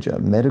of Vaija,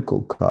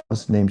 medical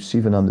caste named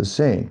Sivananda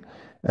Sen,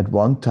 at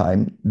one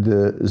time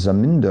the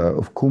Zamindar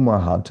of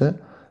Kumarhata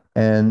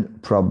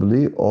and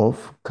probably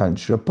of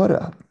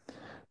Kanchrapara.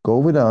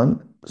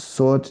 Govardhan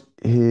sought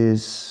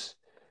his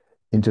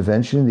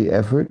intervention in the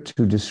effort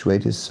to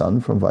dissuade his son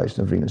from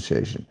Vaishnava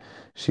renunciation.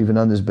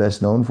 Sivananda is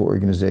best known for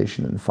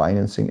organization and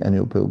financing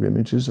annual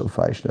pilgrimages of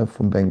Vaishnava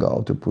from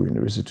Bengal to Puri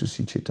Narissa to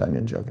see Chaitanya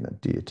and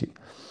Jagannath deity.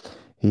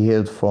 He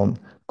hailed from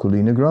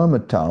Kulinagram, a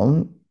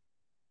town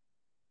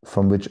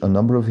from which a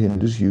number of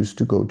Hindus used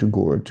to go to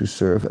Gaur to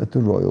serve at the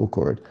royal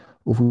court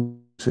of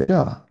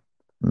Usreya.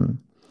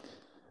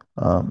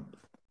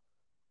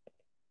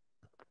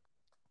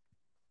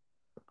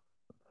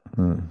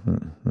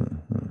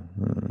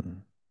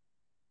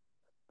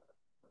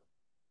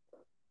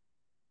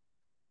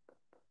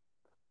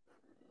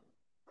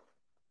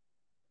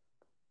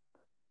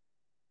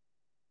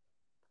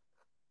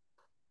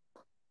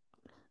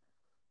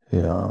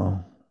 Yeah.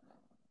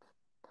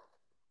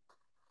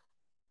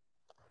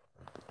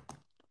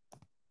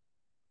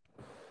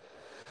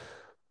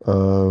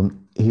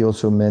 He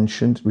also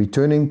mentioned,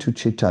 returning to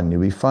Chaitanya,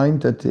 we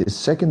find that his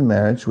second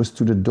marriage was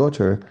to the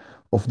daughter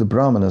of the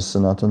Brahmana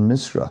Sanatan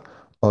Misra,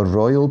 a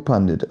royal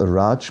Pandit, a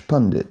Raj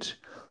Pandit,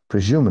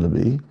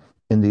 presumably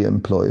in the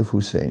employ of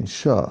Hussein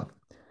Shah.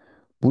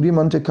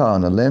 Buddhimanta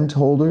Khan, a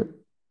landholder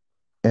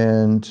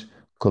and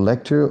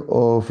collector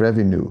of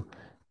revenue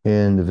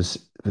in the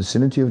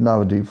vicinity of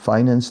Navadvip,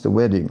 financed the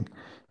wedding,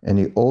 and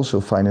he also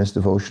financed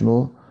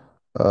devotional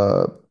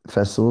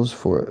festivals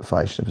for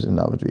Vaishnavas in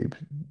Navadvip.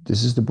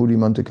 This is the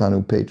Buddhimanta Khan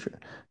who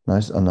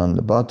patronized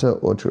Ananda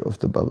Bhatta, author of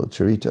the Bhagavad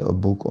Charita, a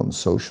book on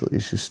social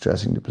issues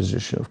stressing the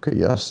position of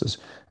Kayasthas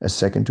as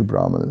second to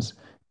Brahmanas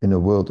in a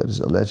world that is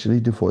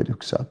allegedly devoid of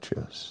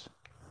Kshatriyas.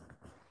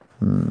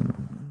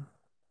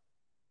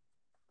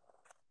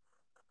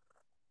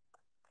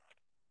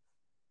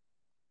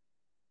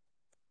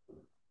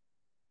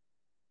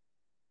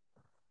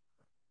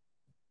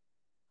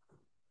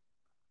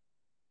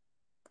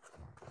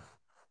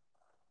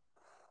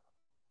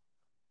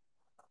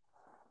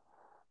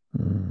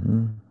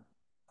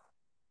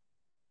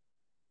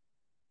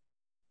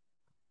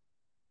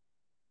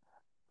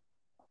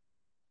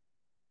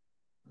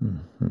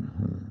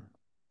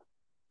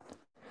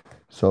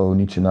 So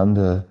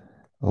Nityananda,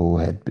 who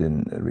had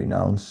been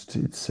renounced,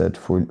 it said,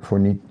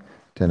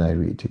 then I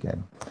read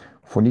again.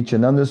 For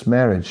Nityananda's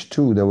marriage,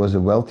 too, there was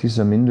a wealthy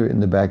Zamindar in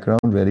the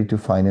background ready to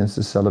finance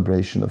the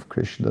celebration of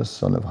Krishna,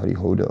 son of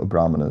Harihoda, a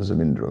Brahmana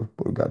Zamindar of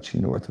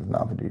Burgachi, north of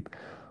Navadvip.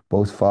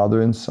 Both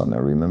father and son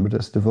are remembered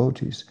as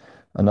devotees.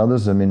 Another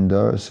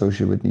Zamindar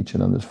associated with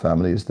Nityananda's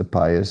family is the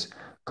pious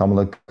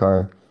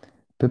Kamalakar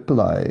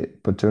Pipalai,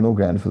 paternal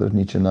grandfather of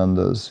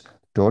Nityananda's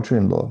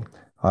daughter-in-law.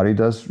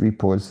 Haridas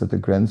reports that the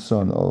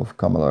grandson of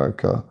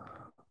Kamalarka,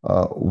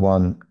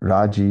 one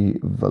Raji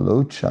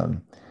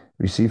Valochan,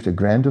 received a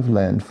grant of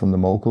land from the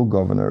local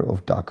governor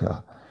of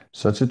Dhaka.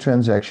 Such a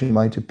transaction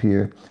might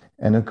appear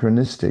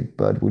anachronistic,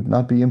 but would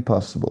not be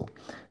impossible.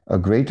 A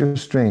greater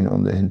strain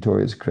on the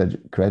Hintorious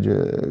credulity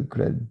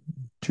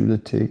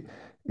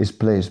is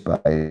placed by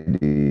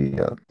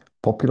the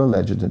popular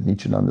legend that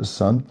Nityananda's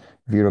son,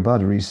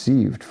 Virabhadra,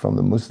 received from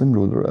the Muslim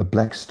ruler a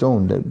black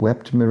stone that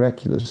wept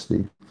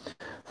miraculously,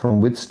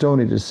 from which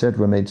stone it is said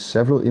were made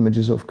several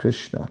images of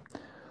Krishna.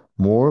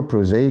 More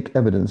prosaic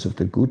evidence of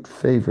the good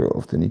favor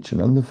of the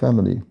Nityananda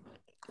family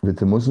with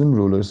the Muslim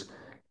rulers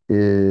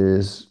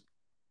is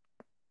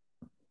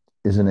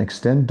an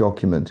extant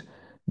document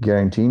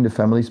guaranteeing the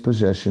family's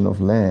possession of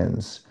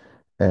lands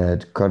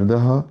at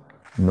Kardaha,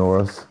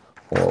 north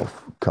of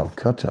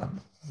Calcutta.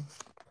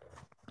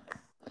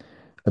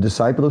 A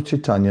disciple of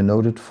Chaitanya,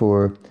 noted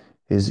for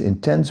his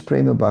intense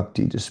prema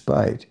bhakti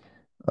despite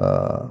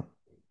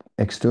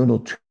external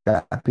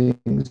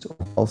trappings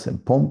of wealth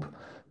and pomp,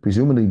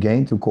 presumably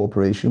gained through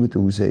cooperation with the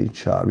Hussein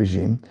Shah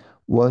regime,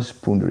 was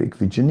Pundarik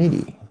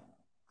Vijayanidhi,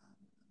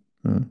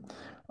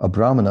 a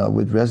Brahmana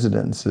with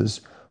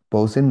residences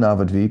both in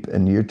Navadvip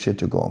and near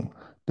Chittagong,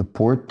 the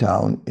port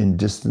town in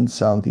distant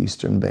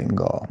southeastern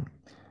Bengal.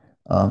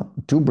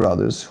 Two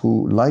brothers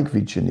who, like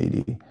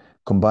Vijayanidhi,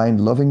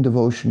 combined loving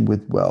devotion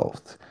with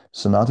wealth.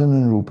 Sanatan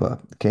and Rupa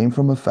came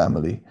from a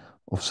family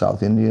of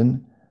South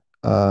Indian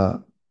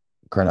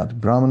Karnataka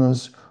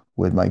Brahmanas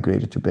who had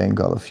migrated to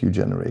Bengal a few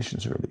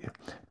generations earlier.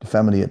 The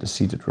family had a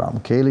seat at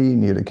Ramkeli,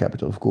 near the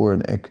capital of Gaur,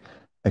 and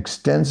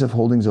extensive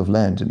holdings of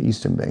land in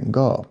eastern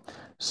Bengal.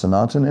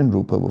 Sanatan and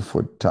Rupa were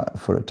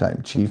for a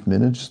time chief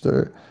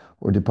minister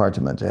or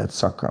department head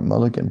Sakar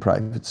Malik and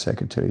private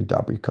secretary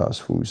Dabrikas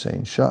for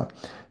Hussein Shah.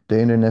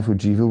 They and their nephew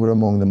Jiva were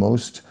among the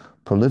most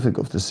prolific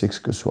of the 6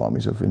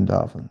 Goswamis of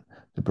Vrindavan.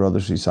 The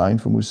brothers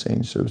resigned from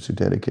Hussein's service to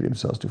dedicate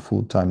themselves to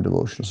full-time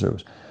devotional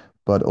service,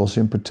 but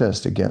also in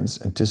protest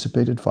against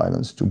anticipated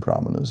violence to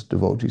Brahmanas,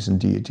 devotees, and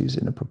deities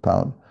in a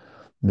profound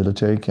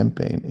military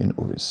campaign in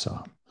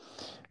Orissa.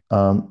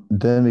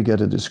 Then we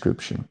get a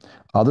description.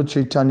 Other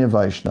Chaitanya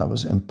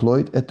Vaishnavas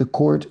employed at the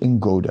court in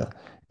Goda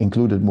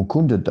included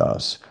Mukunda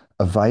Das,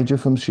 a Vaidya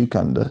from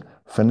Srikanda,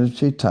 friend of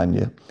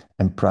Chaitanya,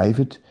 and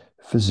private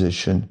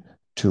physician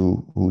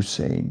to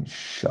Hussein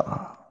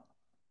Shah.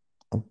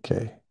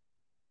 Okay.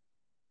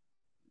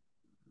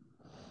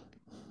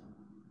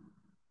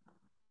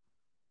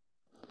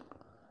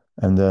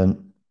 And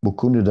then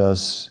Mukunda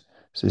Das'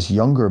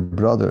 younger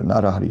brother,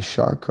 Narahari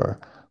Sharkar,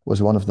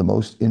 was one of the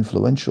most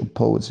influential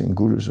poets and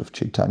gurus of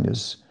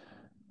Chaitanya's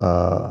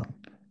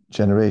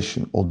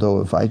generation. Although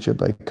a Vaidya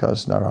by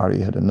caste,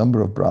 Narahari had a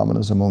number of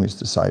Brahmanas among his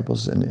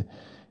disciples, an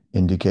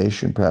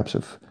indication perhaps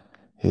of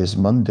his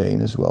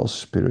mundane as well as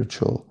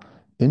spiritual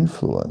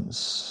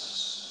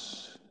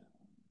influence.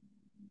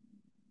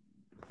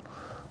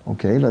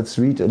 Okay, let's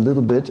read a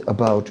little bit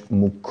about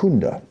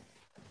Mukunda,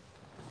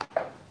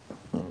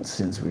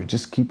 since we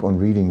just keep on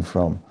reading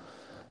from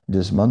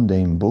this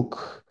mundane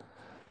book.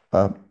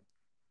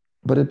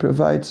 But it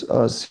provides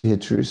us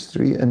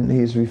history, and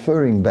he's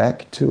referring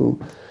back to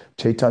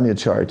Chaitanya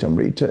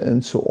Charitamrita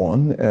and so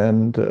on.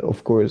 And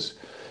of course,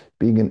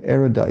 being an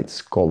erudite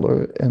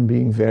scholar and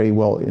being very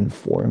well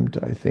informed,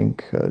 I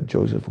think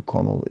Joseph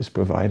O'Connell is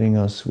providing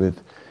us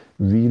with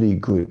really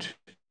good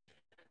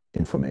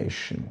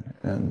information.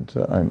 And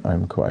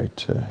I'm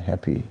quite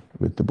happy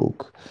with the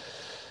book.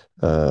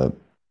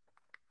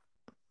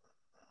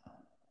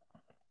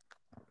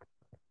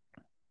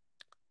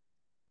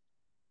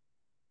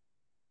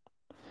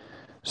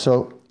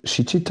 So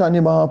Sri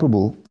Chaitanya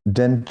Mahaprabhu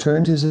then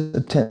turned his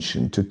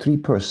attention to 3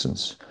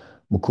 persons,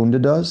 Mukunda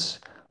Das,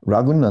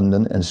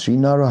 Raghunandan, and Sri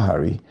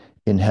Narahari,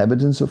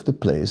 inhabitants of the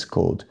place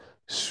called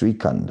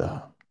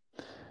Srikanda.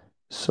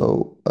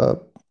 So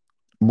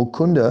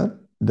Mukunda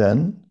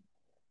then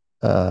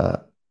and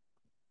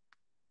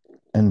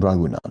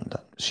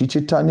Raghunandan. Sri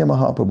Chaitanya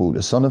Mahaprabhu,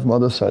 the son of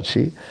Mother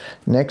Sachi,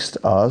 next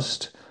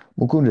asked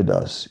Mukunda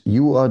Das,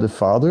 "You are the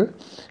father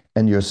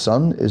and your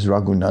son is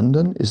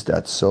Raghunandan, is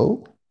that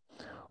so?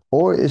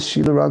 Or is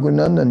Srila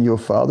Raghunandan your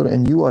father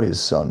and you are his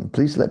son?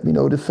 Please let me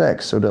know the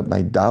facts so that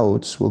my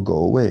doubts will go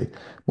away."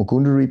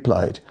 Mukunda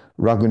replied,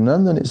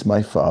 "Raghunandan is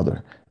my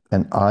father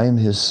and I am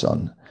his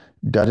son.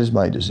 That is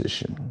my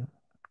decision.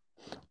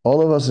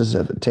 All of us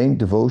have attained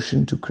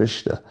devotion to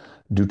Krishna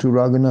due to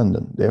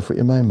Raghunandan. Therefore,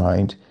 in my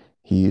mind,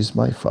 he is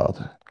my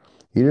father."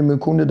 Here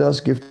Mukunda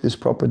Das gave this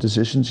proper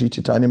decision. Sri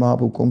Chaitanya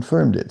Mahaprabhu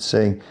confirmed it,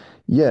 saying,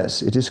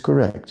 "Yes, it is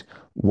correct.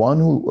 One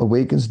who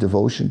awakens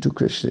devotion to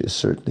Krishna is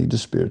certainly the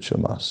spiritual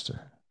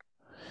master."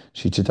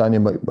 Sri Chaitanya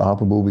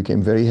Mahaprabhu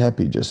became very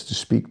happy just to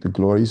speak the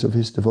glories of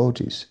his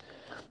devotees.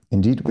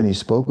 Indeed, when he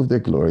spoke of their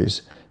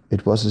glories,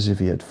 it was as if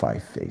he had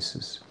 5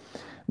 faces.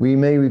 We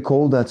may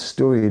recall that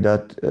story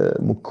that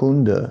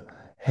Mukunda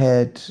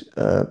had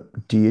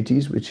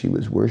deities which he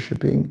was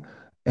worshipping,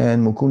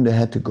 and Mukunda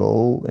had to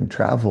go and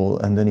travel,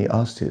 and then he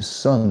asked his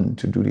son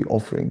to do the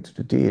offering to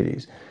the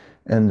deities.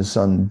 And the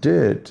son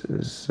did,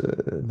 as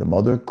the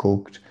mother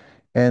cooked,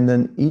 and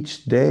then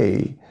each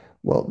day,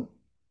 well,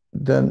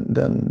 then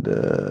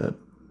the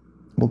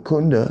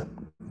Mukunda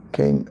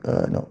came,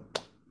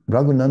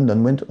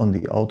 Raghunandan went on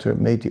the altar,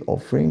 made the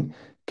offering,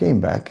 came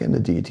back and the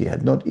deity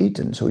had not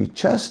eaten. So he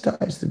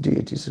chastised the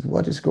deity, said,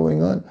 what is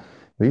going on?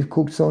 We've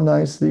cooked so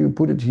nicely, you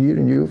put it here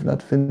and you have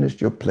not finished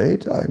your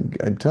plate.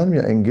 I'm telling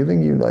you, I'm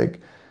giving you like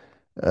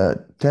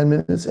 10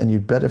 minutes and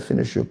you'd better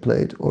finish your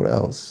plate or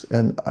else.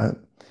 And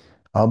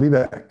I'll be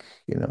back,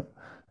 you know.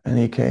 And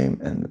he came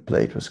and the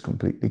plate was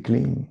completely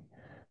clean.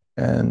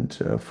 And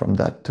from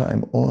that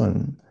time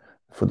on,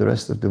 for the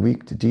rest of the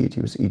week, the deity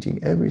was eating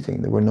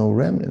everything. There were no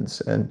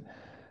remnants. And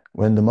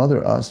when the mother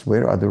asked,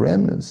 where are the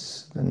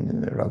remnants?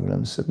 Then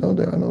Raghunan said, no,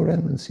 there are no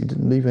remnants. He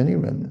didn't leave any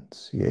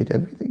remnants. He ate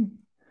everything.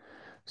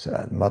 So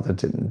the mother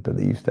didn't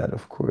believe that,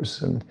 of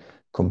course, and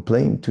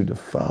complained to the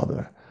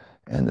father.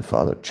 And the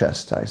father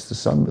chastised the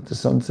son, but the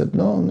son said,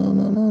 no, no,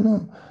 no, no,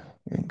 no.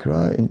 And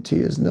cry in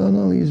tears, no,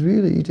 no, he's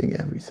really eating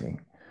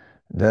everything.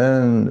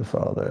 Then the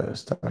father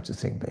started to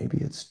think, maybe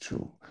it's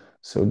true.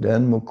 So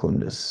then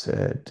Mukunda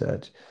said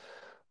that,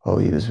 oh,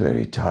 he was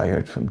very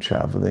tired from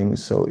traveling.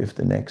 So if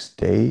the next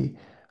day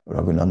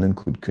Raghunandan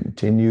could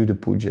continue the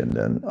puja, and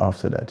then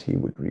after that he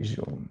would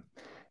resume.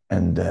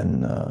 And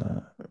then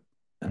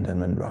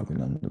when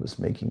Raghunandan was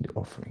making the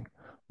offering,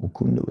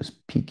 Mukunda was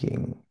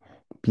peeking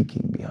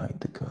behind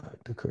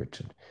the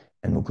curtain.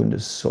 And Mukunda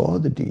saw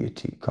the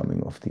deity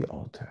coming off the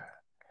altar.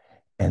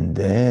 And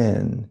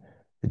then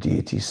the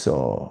deity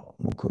saw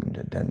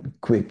Mukunda. Then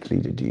quickly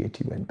the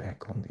deity went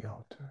back on the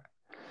altar.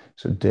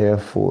 So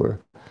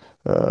therefore,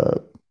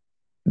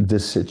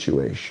 this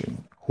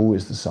situation, who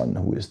is the son,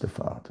 who is the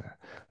father?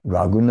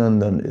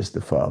 Raghunandan is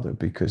the father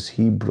because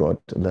he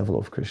brought a level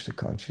of Krishna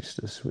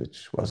consciousness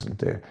which wasn't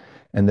there.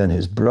 And then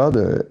his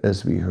brother,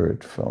 as we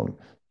heard from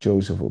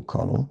Joseph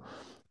O'Connell,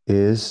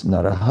 is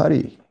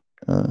Narahari.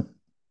 I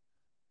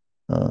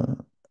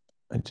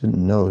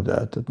didn't know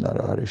that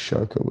Narahari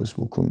Sharka was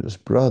Mukunda's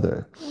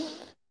brother.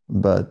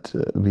 But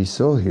we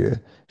saw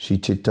here, Sri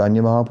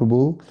Chaitanya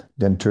Mahaprabhu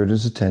then turned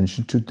his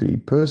attention to three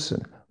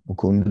persons,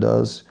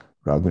 Mukundadas,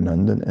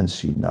 Raghunandan, and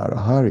Sri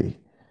Narahari,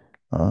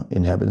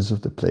 inhabitants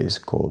of the place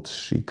called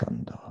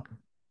Srikanda.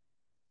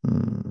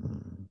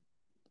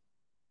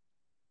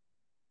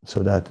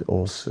 So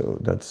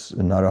that's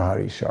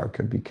Narahari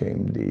Sharka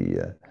became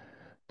the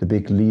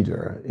big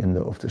leader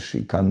of the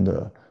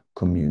Srikanda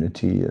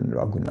community, and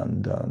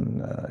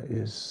Raghunandan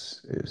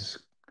is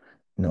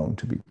known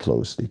to be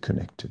closely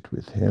connected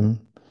with him.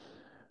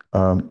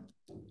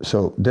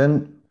 So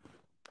then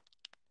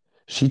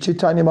Sri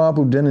Chaitanya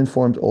Mahaprabhu then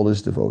informed all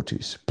his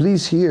devotees,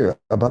 please hear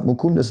about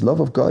Mukunda's love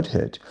of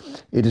Godhead.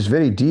 It is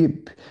very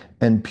deep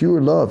and pure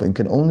love and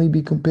can only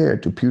be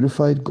compared to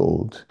purified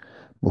gold.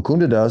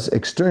 Mukunda Das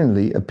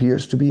externally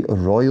appears to be a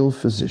royal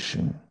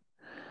physician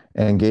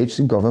engaged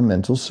in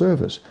governmental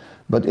service,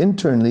 but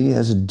internally he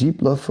has a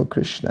deep love for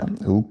Krishna.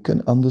 Who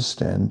can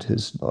understand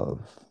his love?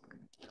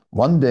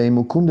 One day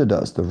Mukunda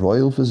Das, the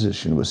royal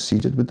physician, was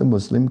seated with the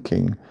Muslim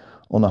king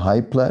on a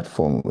high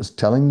platform and was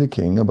telling the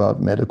king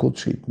about medical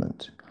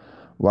treatment.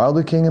 While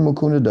the king and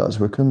Mukunda Das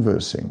were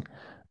conversing,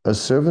 a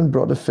servant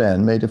brought a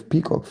fan made of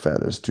peacock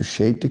feathers to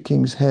shade the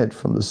king's head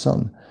from the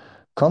sun.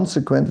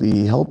 Consequently,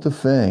 he held the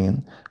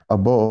fan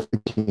above the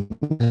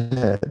king's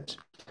head.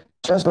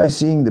 Just by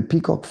seeing the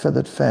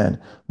peacock-feathered fan,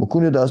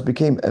 Mukunda Das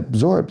became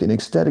absorbed in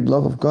ecstatic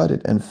love of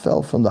Godhead and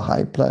fell from the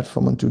high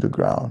platform onto the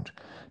ground.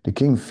 The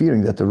king,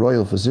 fearing that the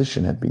royal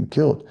physician had been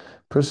killed,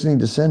 personally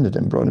descended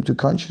and brought him to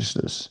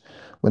consciousness.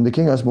 When the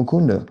king asked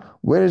Mukunda,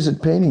 where is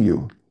it paining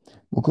you?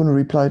 Mukunda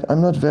replied,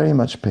 I'm not very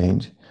much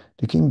pained.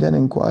 The king then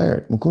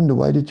inquired, Mukunda,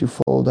 why did you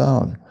fall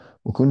down?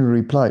 Mukunda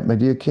replied, my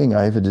dear king,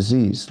 I have a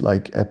disease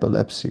like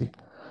epilepsy.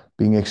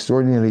 Being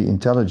extraordinarily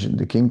intelligent,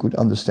 the king could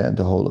understand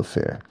the whole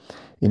affair.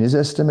 In his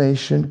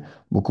estimation,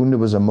 Mukunda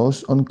was a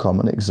most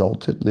uncommon,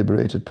 exalted,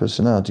 liberated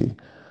personality.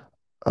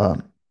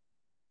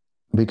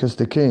 Because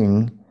the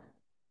king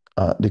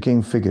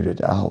figured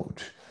it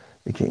out.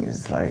 The king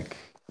is like,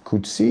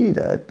 could see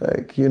that,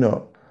 like, you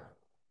know,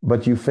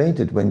 but you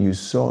fainted when you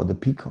saw the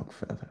peacock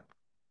feather.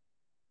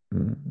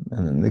 And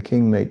then the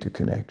king made the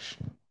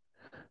connection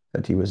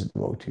that he was a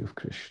devotee of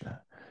Krishna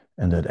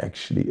and that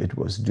actually it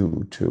was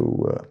due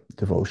to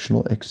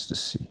devotional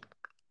ecstasy.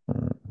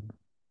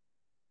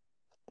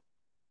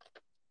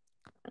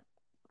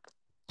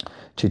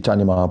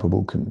 Chaitanya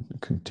Mahaprabhu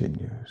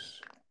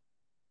continues.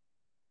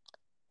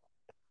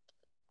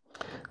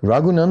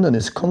 Raghunandan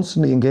is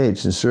constantly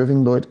engaged in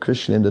serving Lord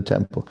Krishna in the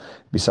temple.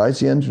 Besides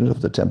the entrance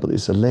of the temple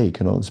is a lake,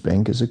 and on its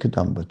bank is a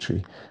kadamba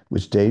tree,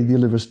 which daily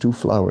delivers 2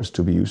 flowers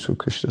to be used for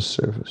Krishna's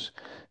service.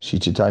 Sri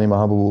Chaitanya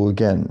Mahaprabhu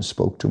again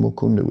spoke to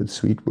Mukunda with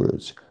sweet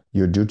words.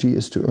 Your duty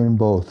is to earn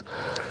both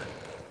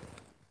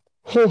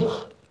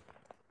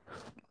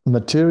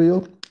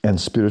material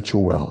and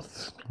spiritual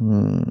wealth.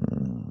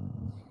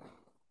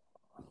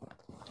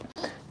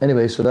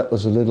 Anyway, so that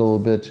was a little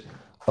bit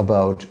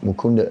about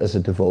Mukunda as a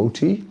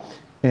devotee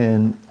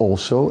and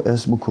also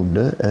as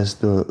Mukunda as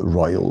the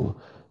royal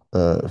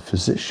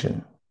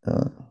physician.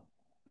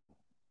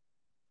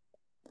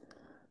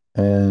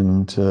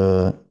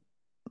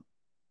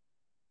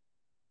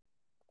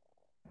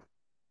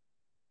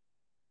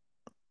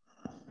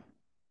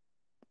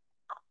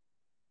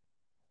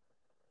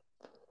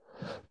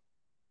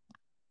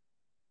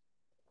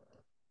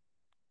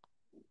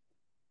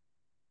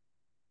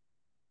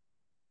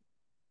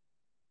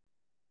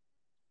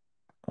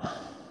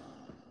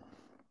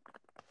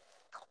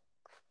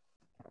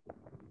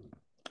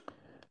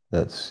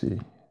 let's see.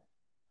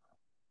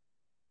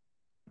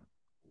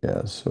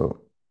 Yeah,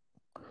 so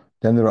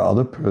then there are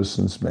other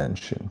persons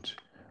mentioned.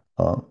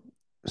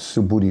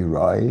 Subudhi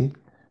Rai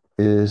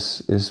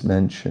is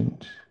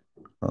mentioned.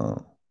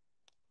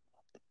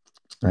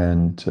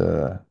 And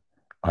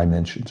I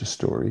mentioned a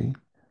story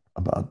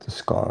about the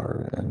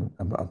scar and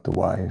about the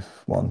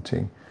wife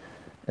wanting.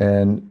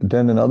 And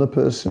then another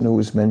person who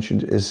is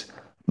mentioned is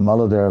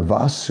Maladar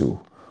Vasu,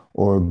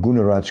 or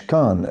Gunaraj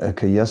Khan, a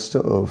Kayasta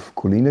of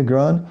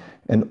Kulinagran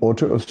and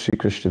author of Sri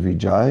Krishna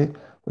Vijay,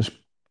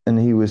 and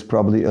he was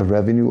probably a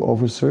revenue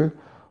officer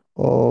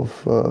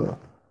of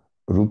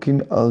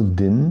Rukin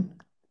al-Din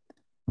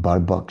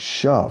Barbak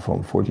Shah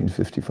from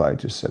 1455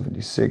 to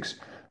 76,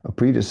 a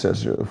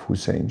predecessor of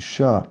Hussein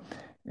Shah.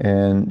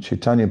 And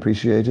Chaitanya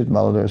appreciated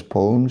Maladar's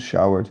poems,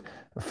 showered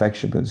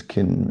affection upon his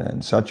kinman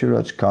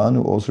Satyaraj Khan,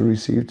 who also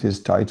received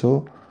his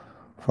title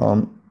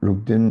from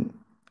Rukdin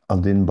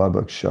al-Din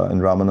Barbak Shah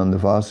and Ramananda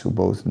Vasu,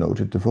 both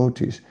noted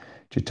devotees.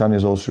 Chaitanya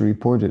is also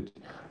reported.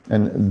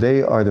 And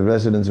they are the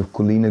residents of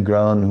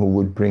Kulinagran who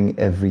would bring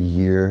every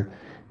year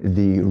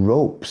the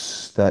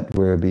ropes that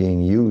were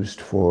being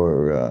used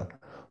for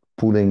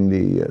pulling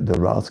the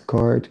Rath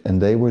cart,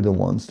 and they were the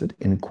ones that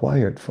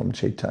inquired from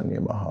Chaitanya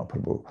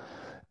Mahaprabhu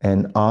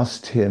and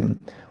asked him,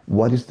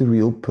 what is the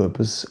real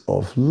purpose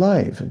of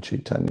life? And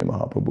Chaitanya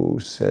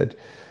Mahaprabhu said,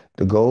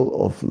 the goal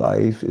of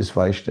life is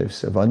Vaishnav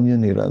Savanya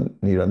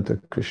Niranta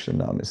Krishna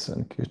Nama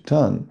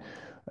Sankirtan.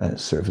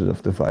 Servant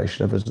of the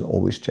Vaishnava is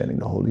always chanting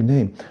the holy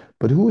name.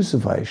 But who is the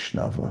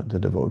Vaishnava? The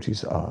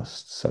devotees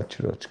asked.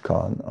 Satyaraj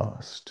Khan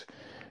asked.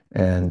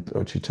 And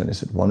Lord Chaitanya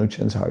said, one who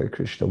chants Hare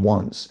Krishna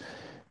once.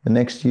 The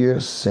next year,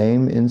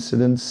 same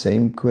incident,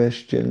 same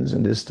questions,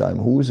 and this time,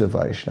 who is a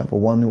Vaishnava?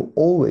 One who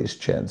always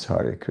chants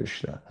Hare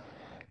Krishna.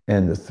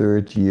 And the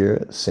third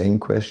year, same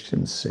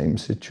question, same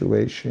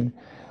situation.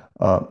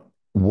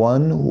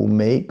 One who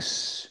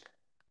makes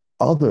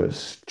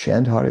others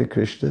chant Hare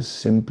Krishna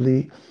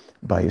simply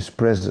by his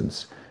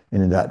presence.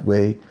 And in that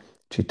way,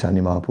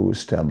 Chaitanya Mahaprabhu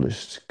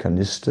established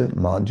Kanista,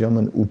 Madhyam,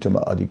 and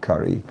Uttama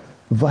Adhikari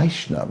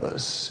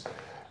Vaishnavas.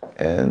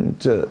 And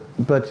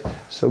but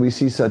so we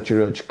see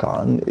Satyaraj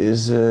Khan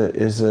is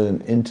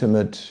an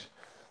intimate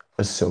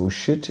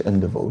associate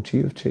and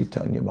devotee of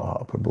Chaitanya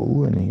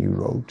Mahaprabhu, and he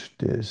wrote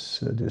this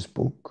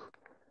book.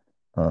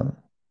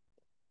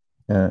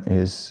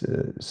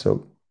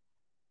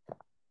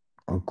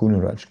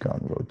 Gunaraj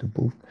Khan wrote the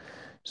book.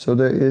 So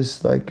there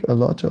is like a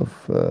lot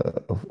of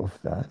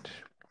that.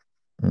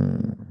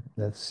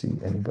 Let's see,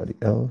 anybody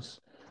else?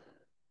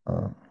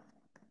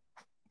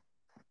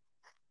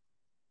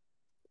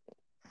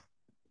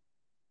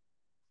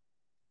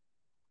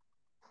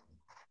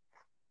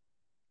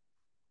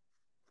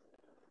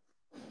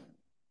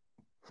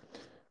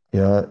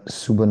 Yeah,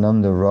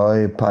 Subhananda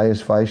Roy,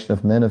 pious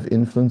Vaishnav men of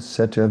influence,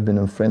 said to have been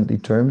on friendly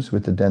terms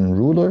with the then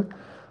ruler,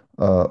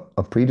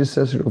 a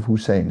predecessor of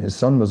Hussein. His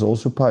son was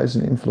also pious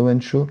and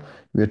influential.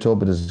 We are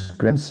told that his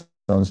grandsons,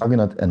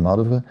 Jagannath and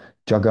Madhava,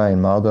 Jagai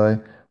and Madhai,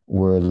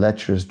 were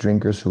lecherous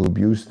drinkers who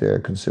abused their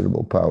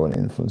considerable power and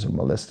influence and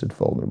molested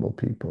vulnerable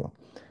people.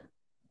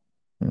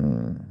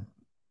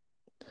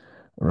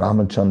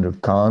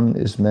 Ramachandra Khan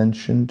is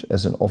mentioned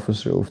as an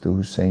officer of the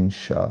Hussein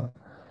Shah,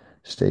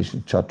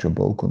 stationed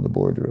Chhatrabok on the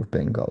border of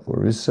Bengal,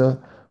 Orissa,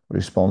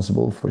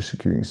 responsible for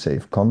securing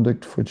safe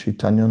conduct for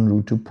Chaitanya en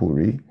route to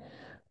Puri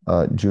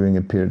during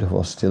a period of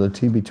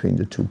hostility between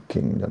the two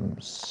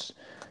kingdoms.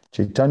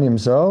 Chaitanya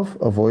himself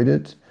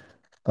avoided,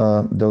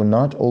 though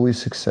not always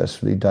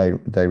successfully,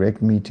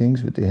 direct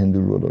meetings with the Hindu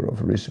ruler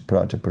of Orissa,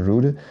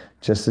 Prataparuda,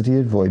 just that he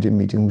avoided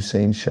meeting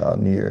Hussein Shah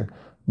near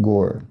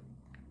Gaur.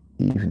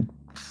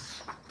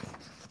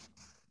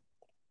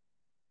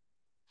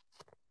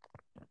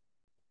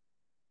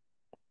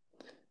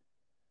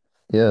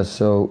 Yeah,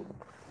 so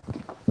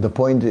the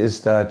point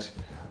is that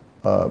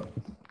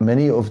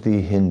many of the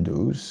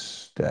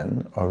Hindus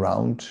then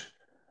around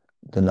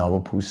the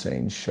Nawab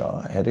Hussein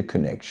Shah had a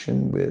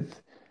connection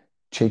with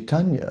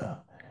Chaitanya.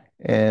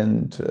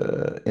 And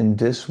in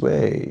this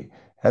way,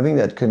 having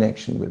that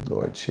connection with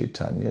Lord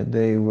Chaitanya,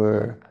 they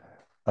were,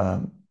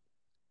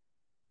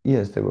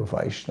 yes, they were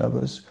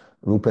Vaishnavas.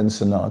 Rupa and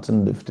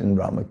Sanatan lived in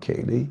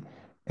Ramakeli,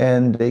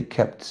 and they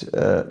kept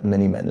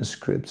many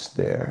manuscripts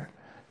there.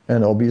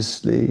 And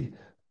obviously,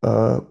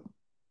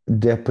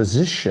 their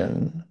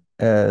position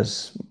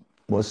as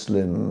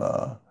Muslim,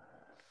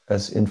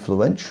 as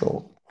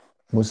influential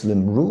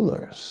Muslim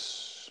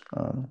rulers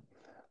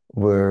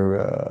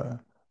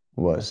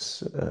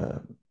was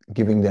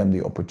giving them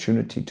the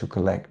opportunity to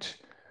collect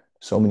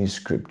so many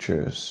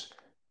scriptures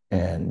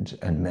and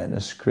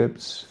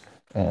manuscripts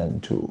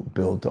and to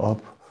build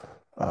up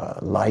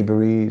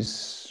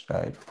libraries,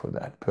 right, for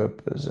that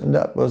purpose. And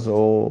that was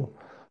all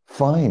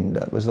fine.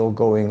 That was all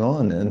going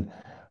on. And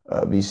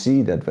we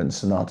see that when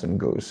Sanatana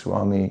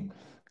Goswami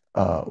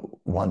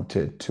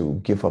wanted to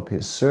give up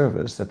his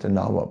service, that the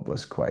Nawab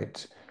was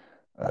quite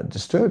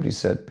disturbed. He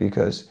said,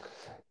 because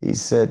he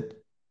said,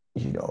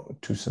 you know,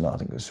 to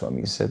Sanatana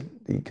Goswami, he said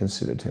he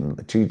considered him,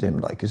 treated him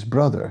like his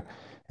brother.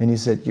 And he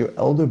said, your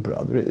elder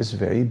brother is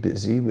very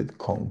busy with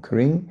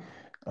conquering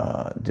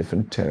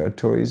different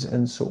territories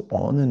and so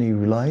on, and he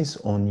relies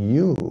on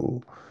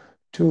you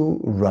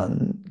to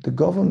run the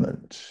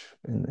government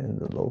in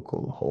the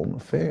local home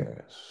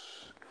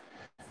affairs.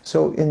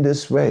 So in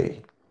this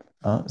way,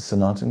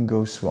 Sanatana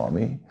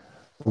Goswami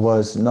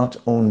was not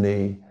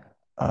only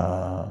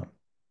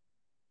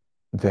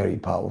very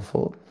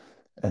powerful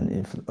and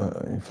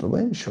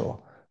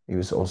influential, he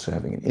was also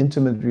having an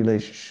intimate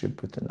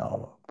relationship with the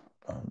Nawab.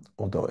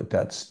 Although at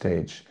that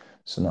stage,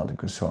 Sanatana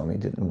Goswami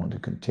didn't want to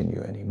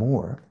continue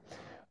anymore.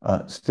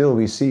 Still,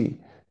 we see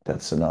that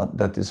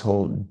this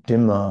whole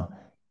Dhimma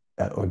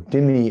or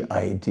Dhimmi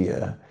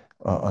idea,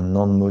 a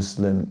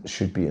non-Muslim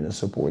should be in a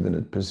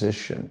subordinate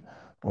position,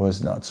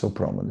 was not so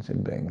prominent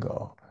in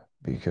Bengal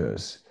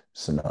because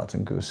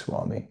Sanatana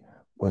Goswami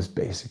was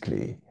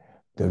basically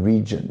the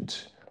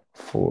regent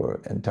for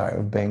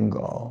entire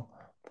Bengal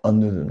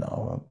under the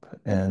Nawab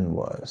and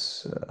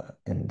was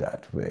in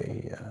that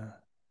way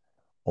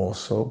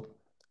also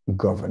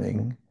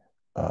governing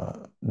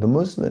the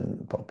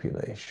Muslim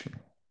population.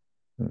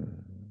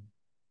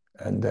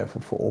 And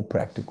therefore, for all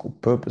practical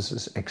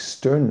purposes,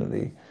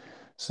 externally,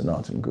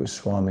 Sanatana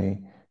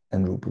Goswami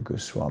and Rupa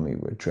Goswami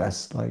were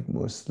dressed like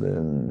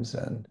Muslims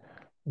and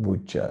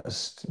would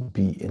just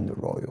be in the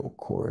royal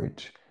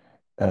court,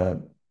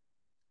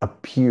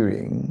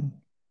 appearing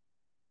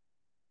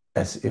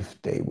as if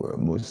they were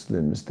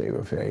Muslims. They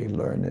were very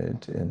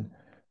learned in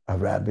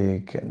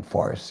Arabic and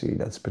Farsi.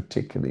 That's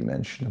particularly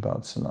mentioned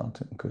about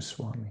Sanatana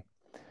Goswami.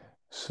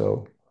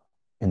 So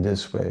in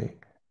this way,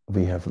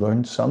 we have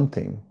learned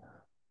something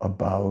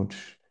about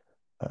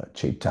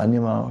Chaitanya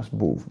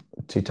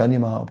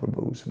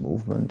Mahaprabhu's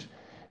movement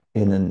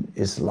in an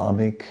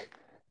Islamic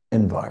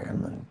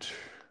environment.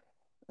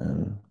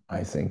 And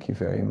I thank you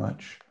very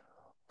much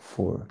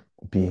for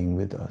being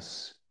with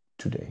us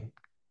today.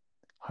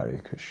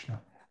 Hare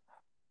Krishna.